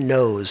faith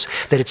knows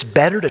that it's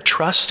better to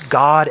trust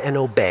God and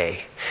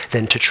obey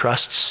than to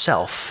trust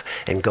self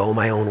and go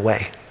my own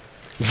way.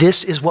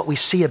 This is what we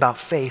see about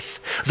faith.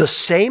 The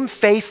same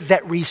faith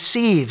that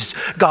receives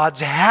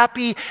God's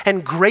happy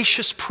and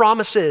gracious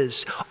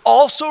promises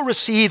also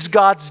receives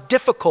God's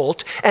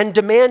difficult and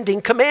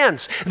demanding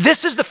commands.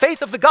 This is the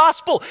faith of the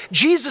gospel.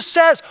 Jesus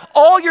says,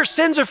 all your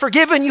sins are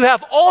forgiven. You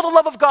have all the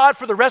love of God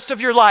for the rest of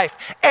your life.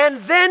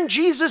 And then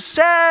Jesus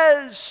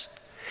says,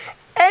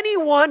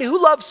 anyone who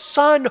loves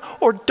son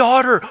or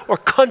daughter or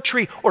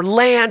country or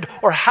land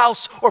or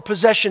house or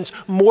possessions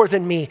more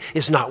than me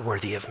is not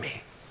worthy of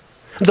me.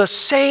 The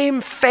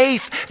same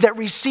faith that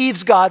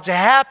receives God's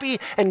happy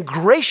and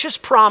gracious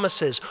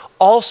promises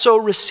also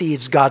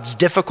receives God's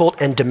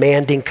difficult and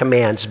demanding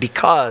commands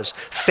because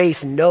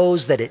faith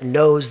knows that it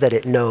knows that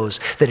it knows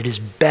that it is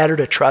better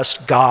to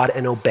trust God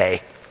and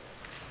obey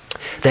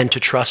than to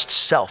trust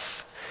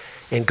self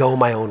and go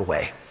my own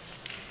way.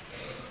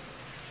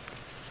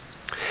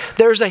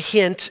 There's a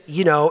hint,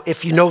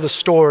 if you know the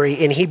story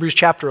in Hebrews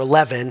chapter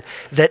 11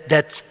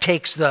 that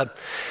takes the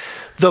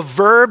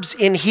verbs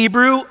in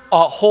Hebrew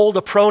hold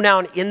a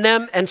pronoun in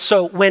them. And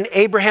so when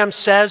Abraham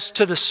says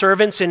to the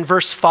servants in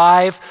verse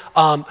 5,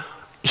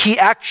 he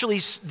actually,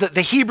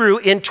 the Hebrew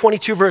in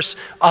 22 verse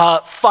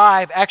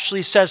 5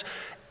 actually says,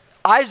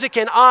 Isaac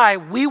and I,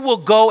 we will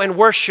go and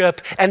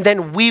worship and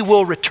then we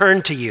will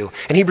return to you.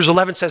 And Hebrews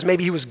 11 says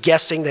maybe he was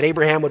guessing that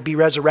Abraham would be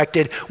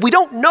resurrected. We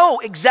don't know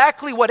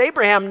exactly what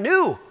Abraham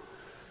knew,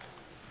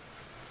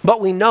 but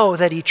we know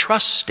that he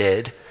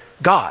trusted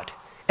God.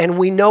 And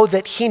we know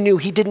that he knew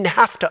he didn't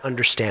have to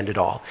understand it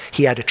all.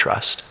 He had to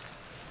trust.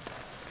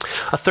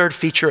 A third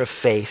feature of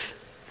faith.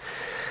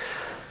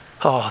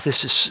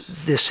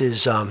 This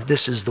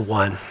is the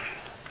one.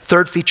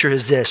 Third feature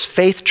is this.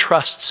 Faith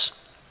trusts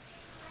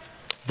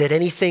that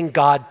anything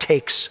God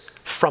takes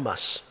from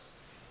us.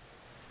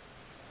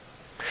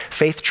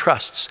 Faith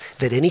trusts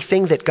that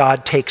anything that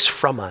God takes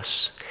from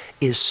us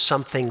is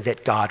something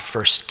that God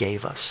first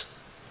gave us.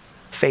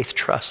 Faith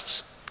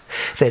trusts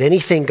that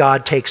anything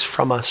God takes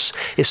from us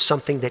is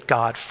something that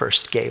God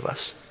first gave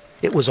us.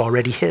 It was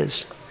already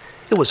his.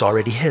 It was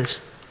already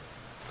his.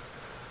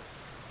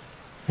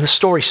 The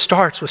story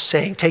starts with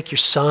saying, take your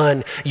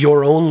son,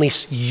 your only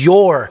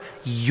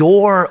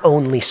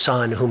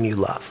son whom you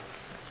love.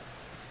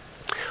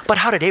 But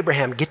how did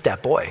Abraham get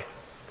that boy?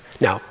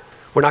 Now,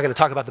 we're not going to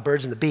talk about the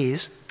birds and the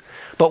bees,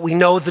 but we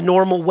know the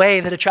normal way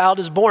that a child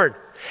is born.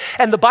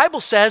 And the Bible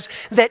says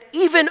that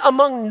even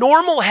among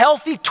normal,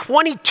 healthy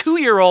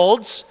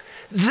 22-year-olds,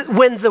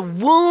 when the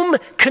womb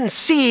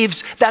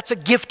conceives, that's a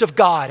gift of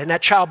God, and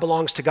that child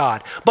belongs to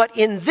God. But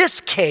in this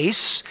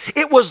case,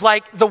 it was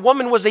like the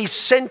woman was a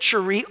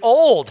century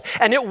old,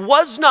 and it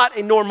was not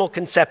a normal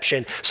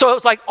conception. So it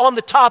was like on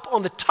the top,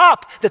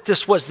 that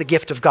this was the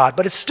gift of God.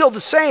 But it's still the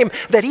same,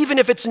 that even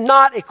if it's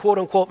not a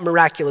quote-unquote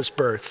miraculous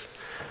birth,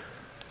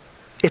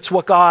 it's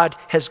what God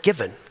has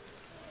given.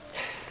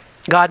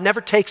 God never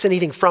takes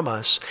anything from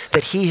us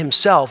that he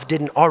himself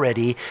didn't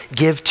already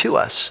give to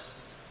us.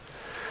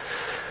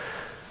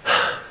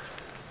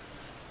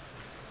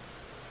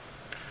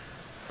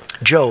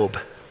 Job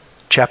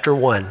chapter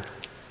 1,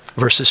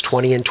 verses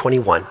 20 and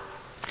 21.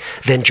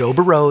 Then Job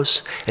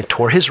arose and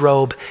tore his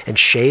robe and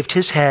shaved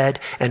his head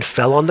and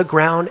fell on the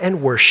ground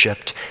and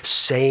worshiped,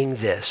 saying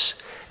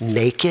this,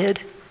 naked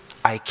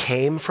I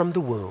came from the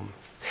womb,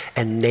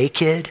 and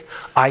naked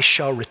I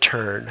shall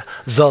return.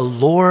 The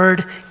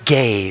Lord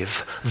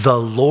gave, the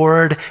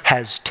Lord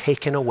has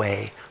taken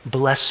away.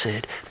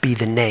 Blessed be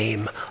the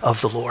name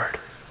of the Lord.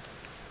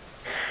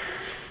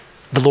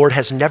 The Lord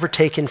has never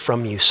taken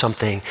from you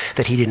something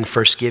that he didn't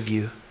first give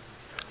you.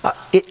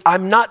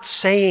 I'm not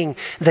saying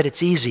that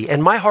it's easy,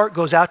 and my heart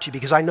goes out to you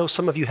because I know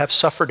some of you have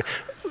suffered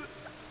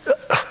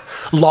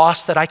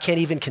loss that I can't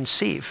even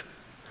conceive.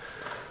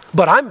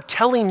 But I'm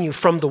telling you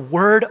from the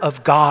word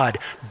of God,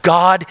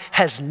 God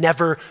has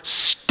never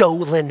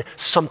stolen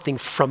something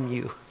from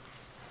you.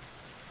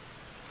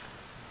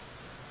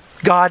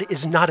 God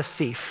is not a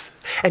thief,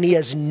 and he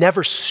has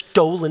never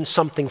stolen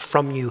something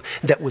from you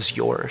that was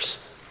yours.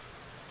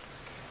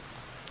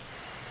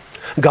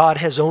 God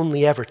has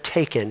only ever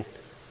taken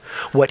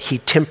what he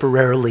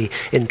temporarily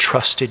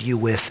entrusted you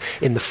with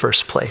in the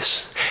first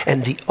place.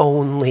 And the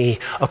only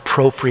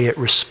appropriate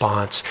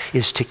response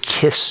is to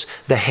kiss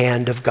the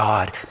hand of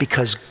God,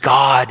 because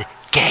God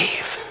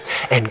gave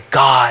and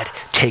God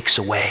takes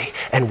away,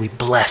 and we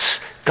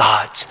bless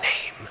God's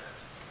name.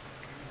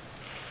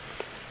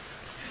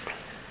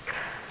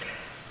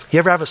 You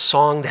ever have a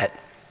song that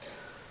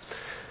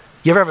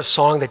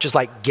just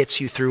like gets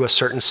you through a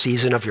certain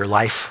season of your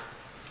life?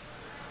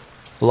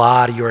 A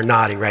lot of you are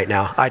nodding right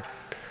now.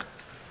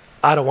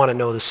 I don't want to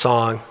know the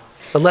song.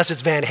 Unless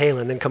it's Van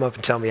Halen, then come up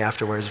and tell me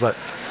afterwards. But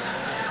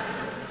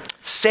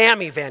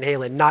Sammy Van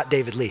Halen, not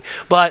David Lee.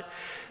 But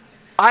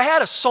I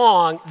had a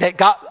song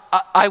that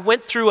I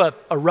went through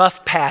a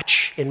rough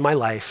patch in my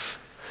life,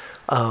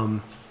 a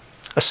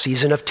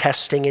season of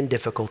testing and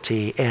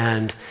difficulty.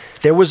 And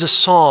there was a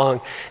song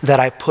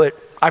that I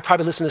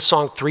probably listened to this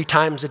song 3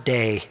 times a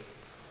day,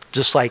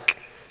 just like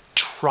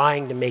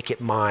trying to make it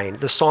mine.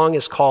 The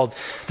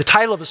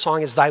title of the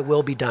song is Thy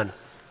Will Be Done.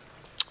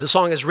 The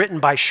song is written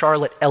by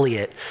Charlotte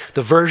Elliott.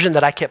 The version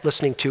that I kept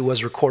listening to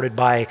was recorded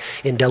by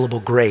Indelible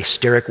Grace.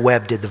 Derek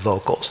Webb did the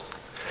vocals.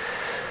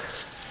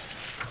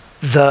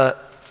 The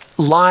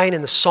line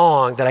in the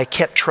song that I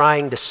kept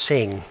trying to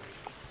sing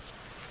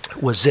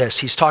was this.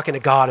 He's talking to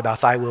God about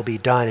thy will be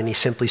done, and he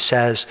simply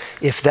says,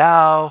 if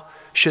thou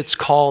shouldst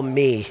call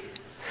me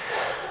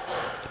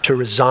to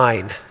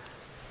resign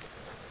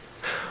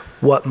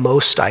what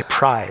most I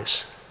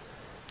prize,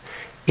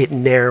 it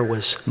ne'er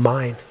was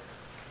mine.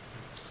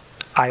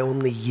 I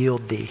only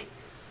yield thee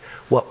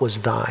what was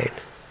thine.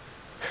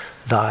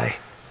 Thy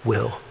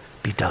will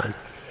be done.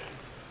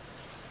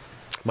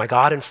 My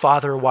God and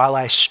Father, while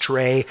I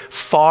stray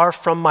far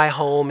from my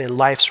home in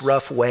life's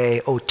rough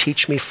way, oh,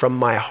 teach me from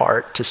my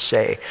heart to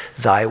say,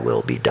 thy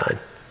will be done.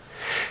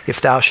 If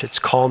thou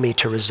shouldst call me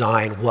to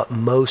resign what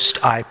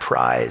most I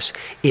prize,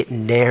 it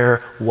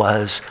ne'er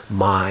was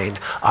mine.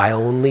 I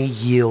only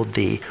yield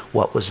thee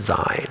what was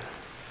thine.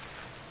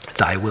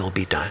 Thy will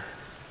be done.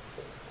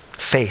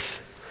 Faith.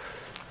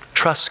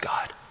 Trust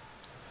God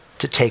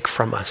to take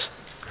from us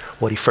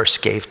what he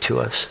first gave to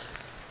us.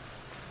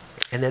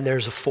 And then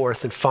there's a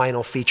fourth and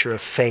final feature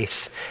of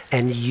faith,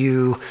 and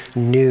you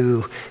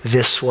knew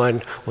this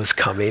one was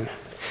coming.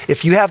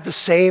 If you have the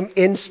same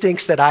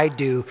instincts that I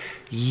do,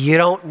 you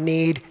don't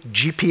need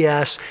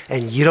GPS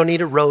and you don't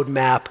need a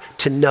roadmap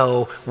to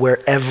know where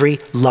every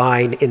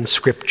line in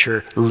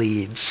Scripture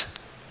leads.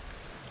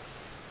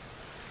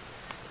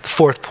 The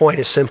fourth point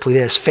is simply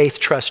this: faith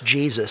trusts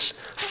Jesus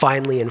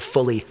finally and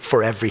fully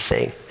for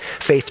everything.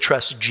 Faith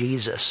trusts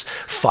Jesus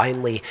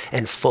finally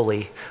and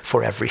fully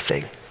for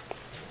everything.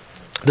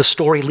 The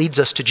story leads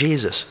us to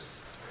Jesus.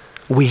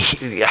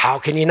 How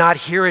can you not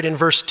hear it in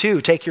verse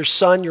 2? Take your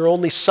son, your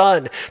only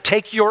son.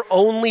 Take your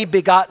only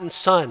begotten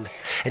son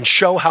and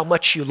show how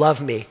much you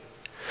love me.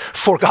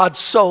 For God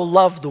so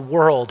loved the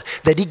world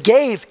that he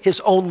gave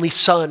his only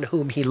son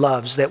whom he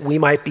loves, that we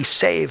might be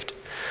saved.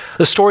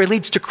 The story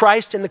leads to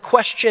Christ in the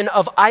question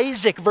of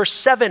Isaac, verse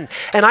 7.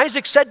 And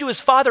Isaac said to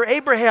his father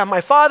Abraham,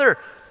 my father.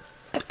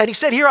 And he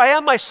said, here I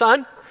am, my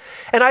son.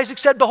 And Isaac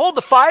said, behold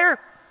the fire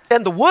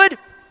and the wood,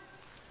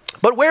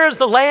 but where is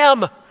the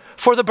lamb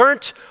for the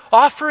burnt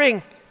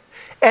offering?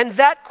 And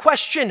that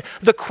question,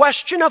 the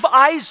question of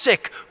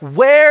Isaac,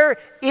 where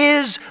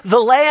is the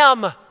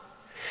lamb?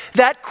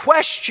 That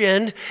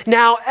question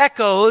now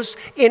echoes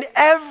in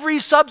every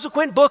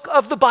subsequent book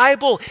of the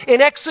Bible.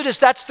 In Exodus,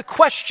 that's the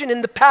question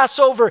in the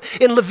Passover.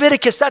 In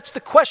Leviticus, that's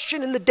the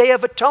question in the Day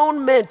of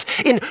Atonement.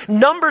 In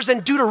Numbers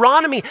and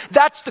Deuteronomy,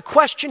 that's the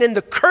question in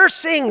the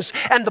cursings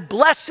and the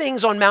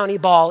blessings on Mount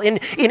Ebal.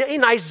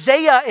 In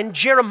Isaiah and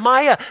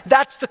Jeremiah,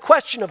 that's the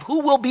question of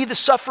who will be the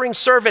suffering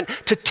servant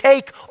to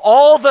take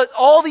all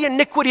the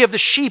iniquity of the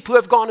sheep who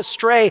have gone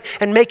astray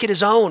and make it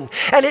his own.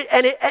 And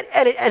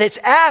it's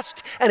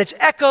asked and it's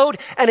echoed.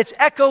 And it's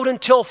echoed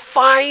until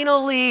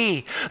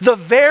finally the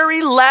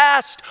very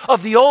last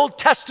of the Old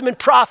Testament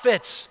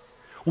prophets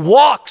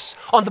walks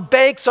on the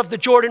banks of the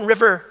Jordan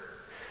River,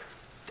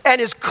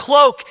 and his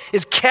cloak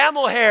is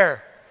camel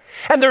hair,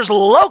 And there's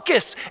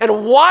locusts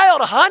and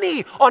wild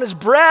honey on his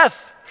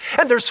breath.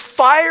 And there's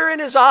fire in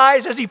his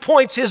eyes as he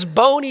points his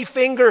bony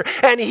finger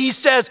and he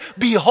says,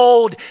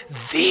 behold,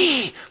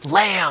 the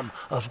Lamb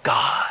of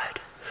God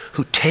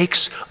who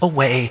takes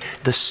away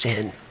the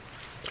sin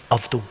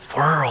of the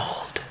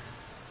world.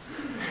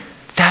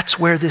 That's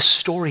where this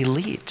story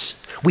leads.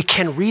 We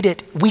can read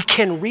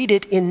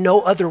it in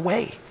no other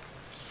way.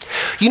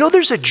 You know,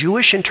 there's a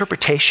Jewish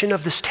interpretation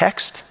of this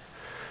text.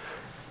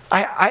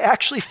 I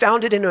actually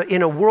found it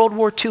in a World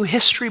War II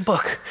history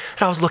book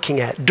that I was looking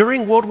at.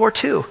 During World War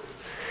II,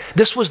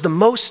 this was the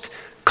most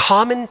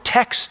common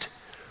text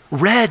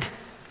read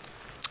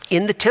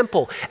in the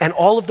temple. And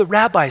all of the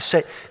rabbis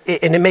said,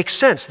 and it makes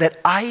sense, that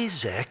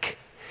Isaac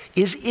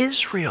is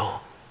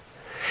Israel.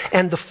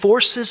 And the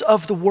forces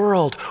of the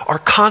world are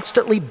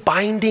constantly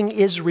binding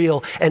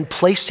Israel and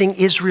placing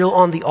Israel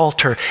on the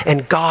altar.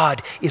 And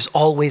God is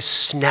always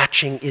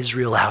snatching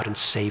Israel out and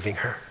saving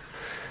her.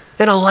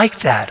 And I like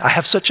that. I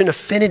have such an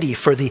affinity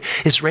for the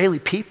Israeli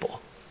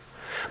people.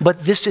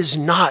 But this is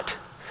not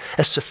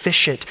a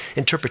sufficient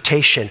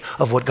interpretation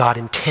of what God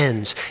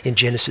intends in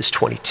Genesis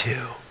 22.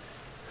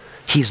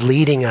 He's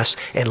leading us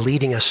and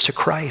leading us to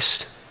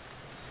Christ.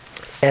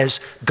 As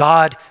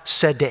God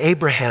said to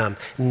Abraham,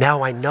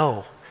 now I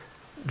know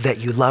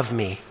that you love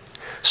me.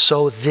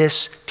 So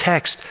this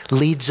text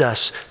leads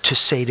us to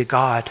say to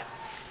God,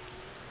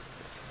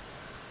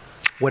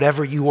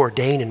 whatever you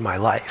ordain in my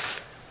life,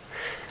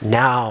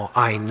 now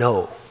I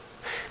know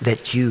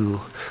that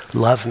you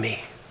love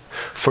me,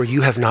 for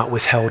you have not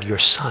withheld your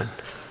son,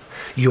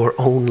 your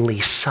only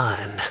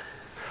son,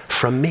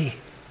 from me.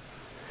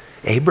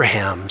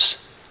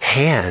 Abraham's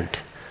hand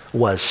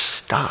was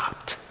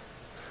stopped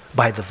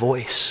by the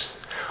voice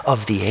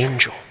of the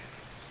angel.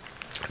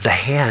 The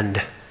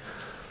hand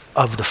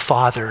of the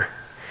Father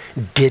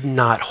did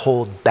not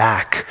hold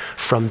back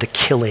from the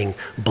killing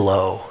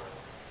blow.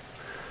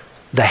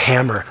 The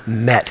hammer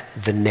met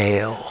the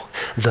nail.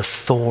 The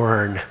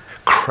thorn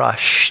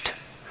crushed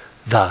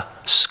the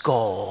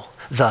skull.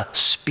 The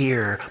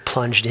spear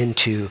plunged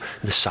into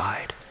the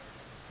side.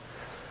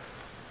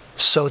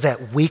 So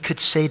that we could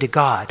say to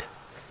God,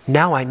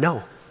 now I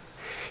know.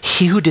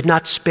 He who did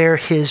not spare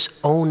his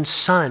own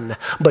son,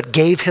 but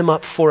gave him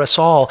up for us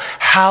all,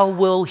 how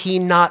will he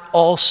not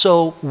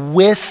also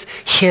with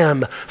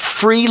him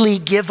freely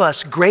give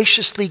us,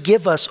 graciously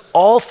give us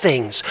all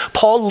things?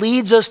 Paul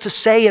leads us to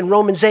say in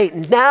Romans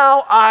 8,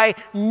 now I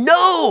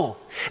know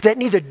that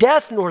neither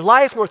death, nor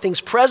life, nor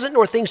things present,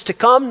 nor things to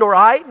come, nor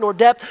height, nor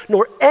depth,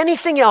 nor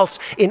anything else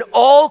in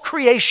all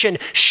creation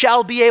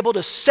shall be able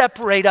to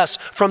separate us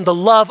from the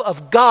love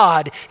of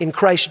God in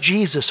Christ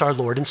Jesus, our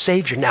Lord and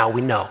Savior. Now we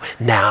know.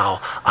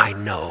 Now I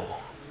know.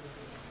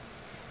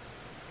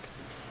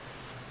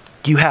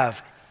 You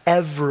have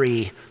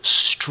every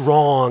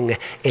strong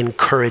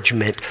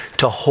encouragement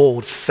to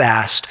hold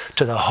fast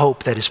to the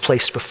hope that is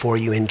placed before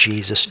you in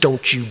Jesus.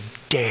 Don't you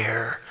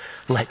dare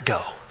let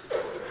go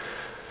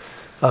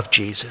of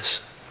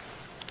Jesus.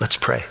 Let's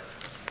pray.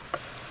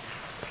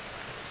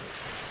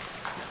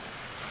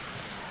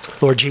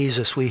 Lord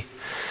Jesus, we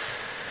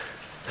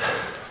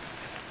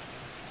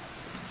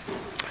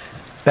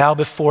bow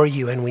before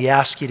you and we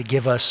ask you to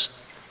give us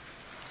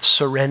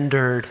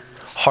surrendered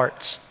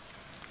hearts.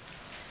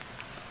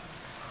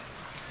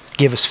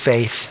 Give us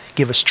faith,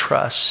 give us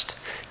trust,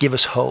 give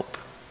us hope.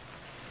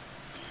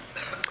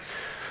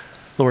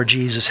 Lord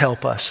Jesus,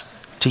 help us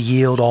to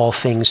yield all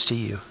things to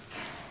you.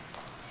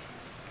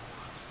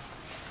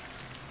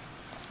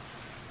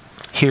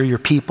 Hear your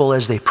people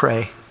as they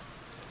pray.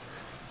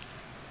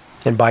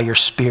 And by your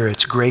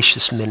Spirit's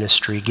gracious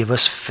ministry, give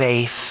us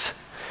faith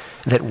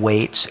that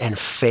waits and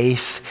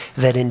faith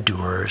that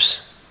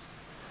endures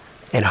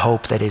and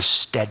hope that is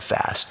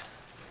steadfast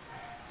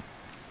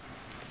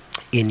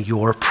in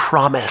your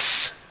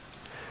promise,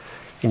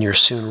 in your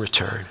soon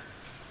return.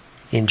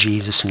 In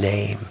Jesus'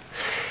 name,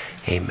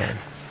 amen.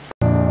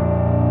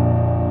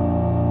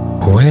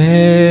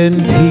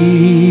 When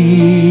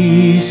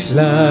peace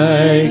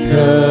like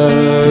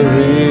a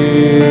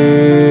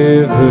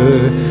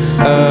river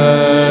attendeth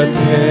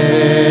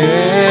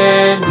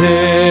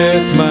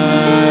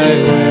my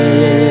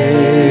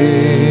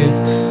way,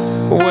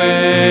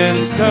 when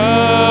sorrows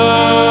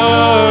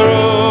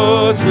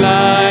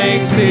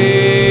like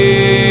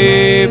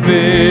sea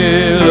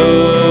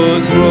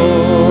billows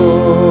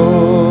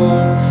roll,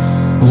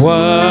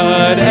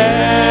 whatever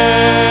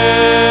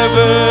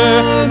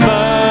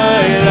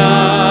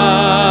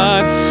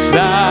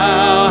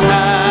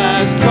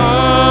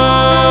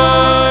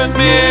taught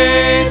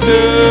me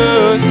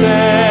to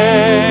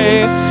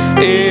say,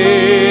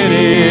 it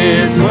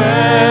is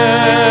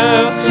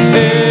well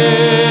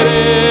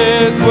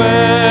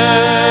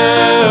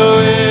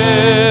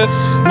with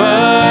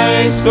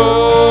my soul.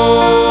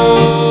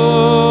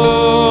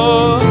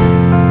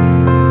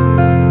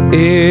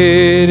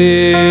 It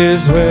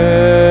is well.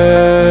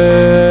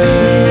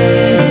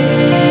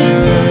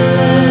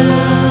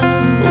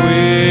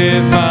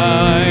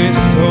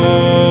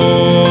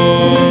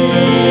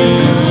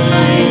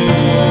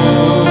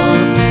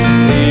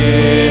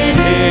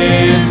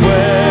 Is well.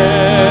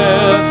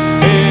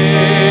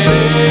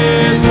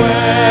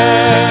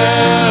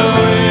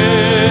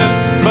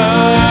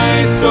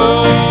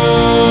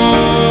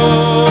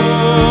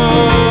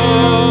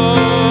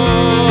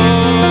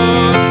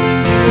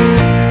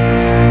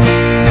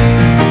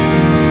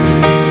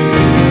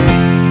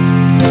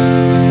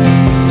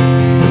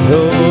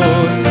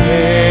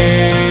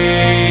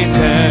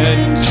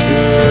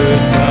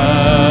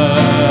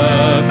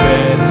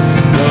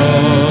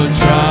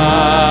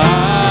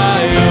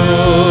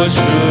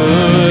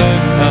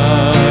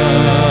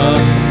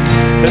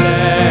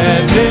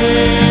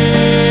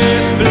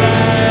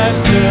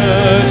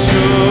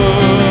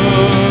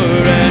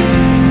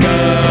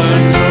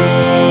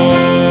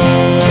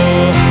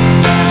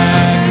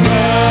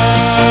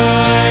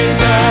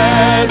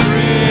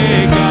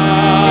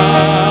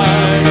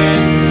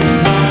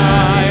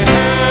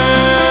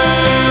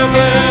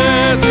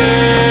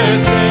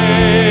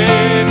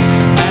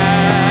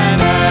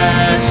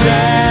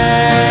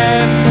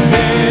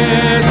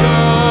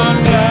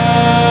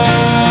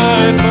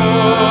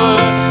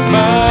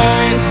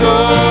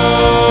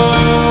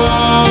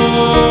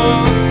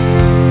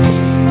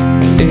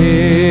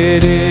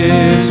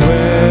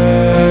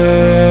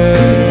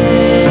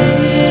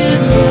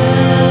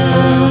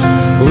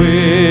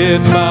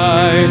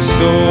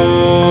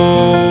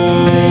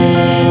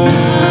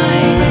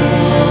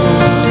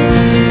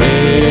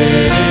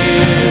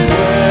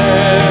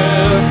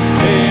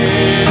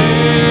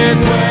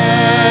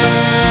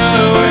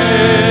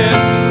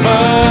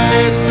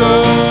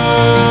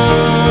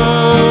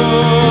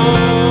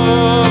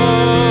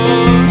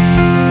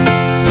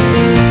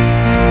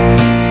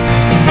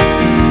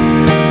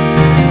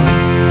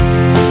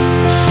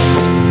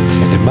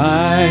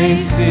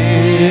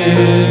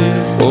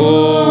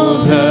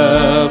 Oh,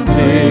 the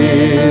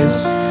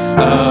bliss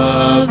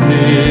of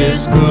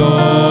this glorious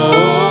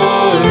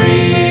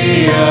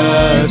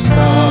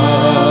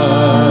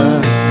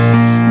thought.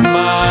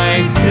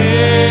 My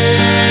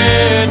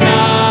sin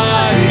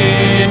not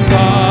in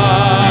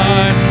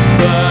part,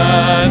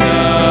 but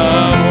the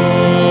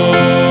whole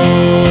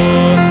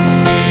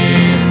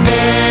is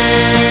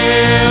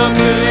nailed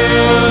to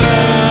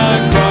the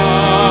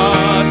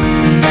cross,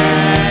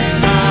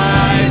 and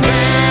I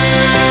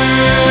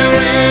bear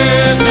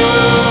it no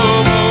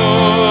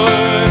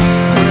more.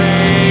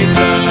 Praise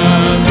the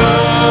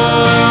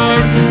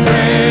Lord,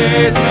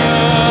 praise the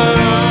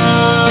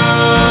Lord,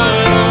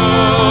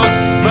 oh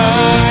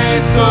my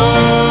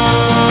soul.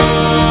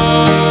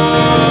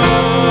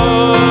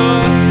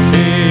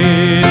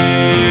 It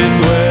is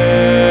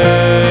well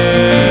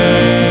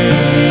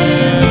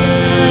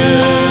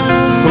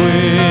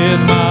with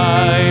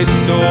my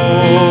soul.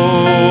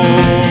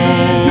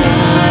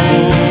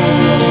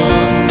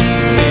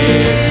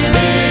 It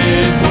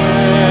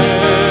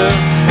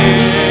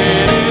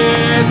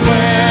is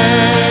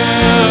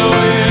well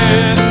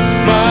with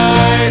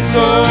my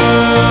soul.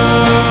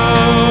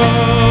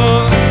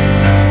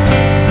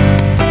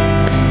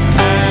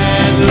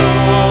 And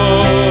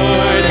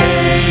Lord,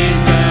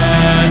 haste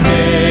the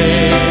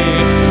day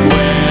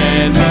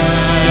when the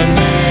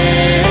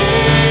veil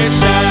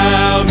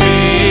shall be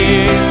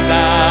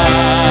aside,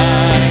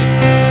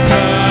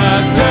 the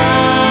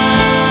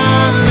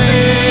crown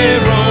may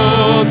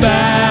roll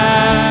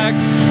back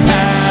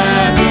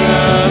as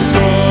the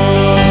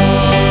scroll.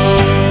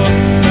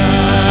 The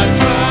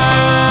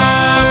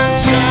trump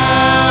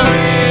shall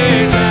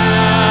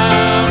resound,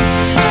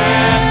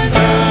 and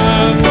the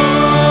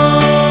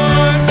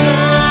voice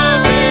shall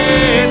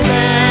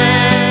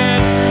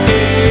descend.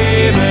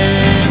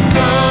 Even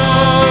so,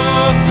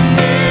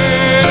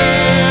 it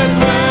is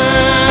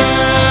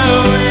well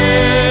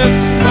with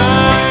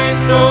my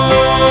soul.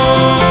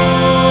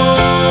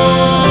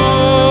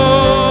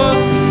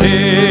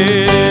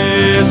 It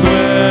is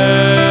well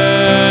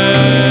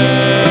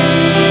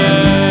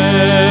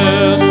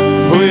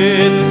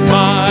with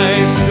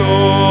my soul.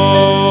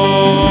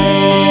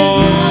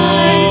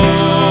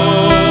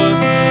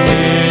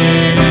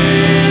 It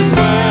is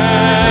well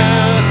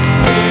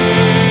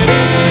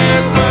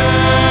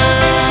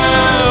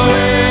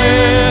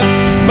with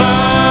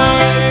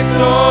my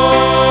soul.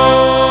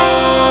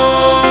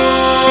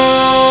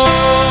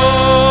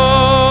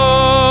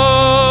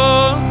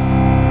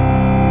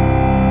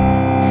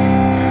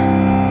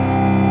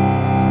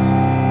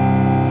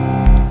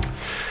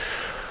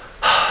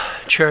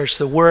 Church,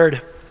 the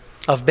word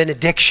of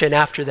benediction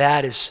after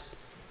that is,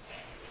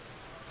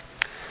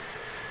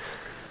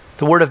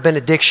 the word of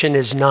benediction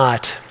is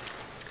not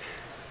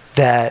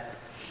that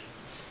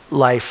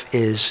life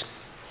is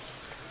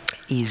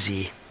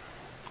easy.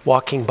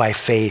 Walking by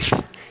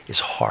faith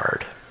is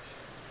hard.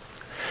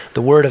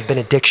 The word of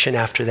benediction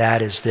after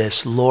that is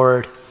this: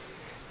 Lord,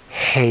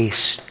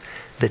 haste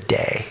the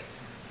day.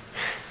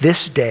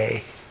 This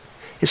day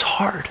is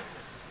hard.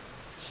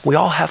 We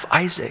all have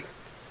Isaac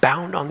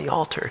bound on the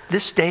altar.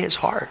 This day is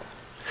hard.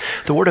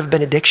 The word of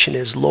benediction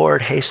is,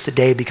 Lord, haste the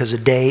day, because a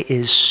day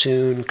is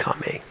soon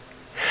coming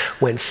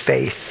when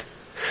faith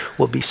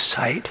will be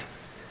sight,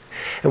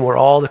 and where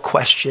all the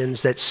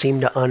questions that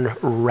seem to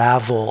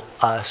unravel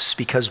us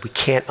because we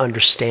can't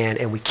understand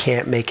and we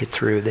can't make it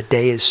through, the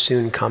day is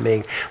soon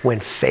coming when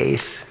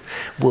faith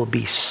will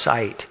be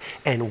sight,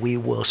 and we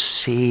will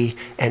see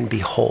and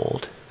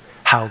behold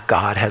how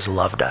God has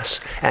loved us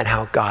and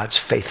how God's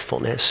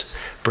faithfulness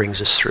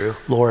brings us through.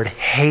 Lord,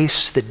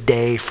 haste the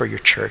day for your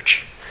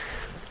church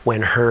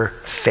when her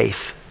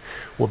faith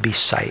will be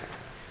sight.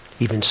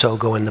 Even so,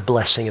 go in the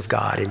blessing of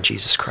God in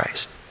Jesus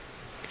Christ.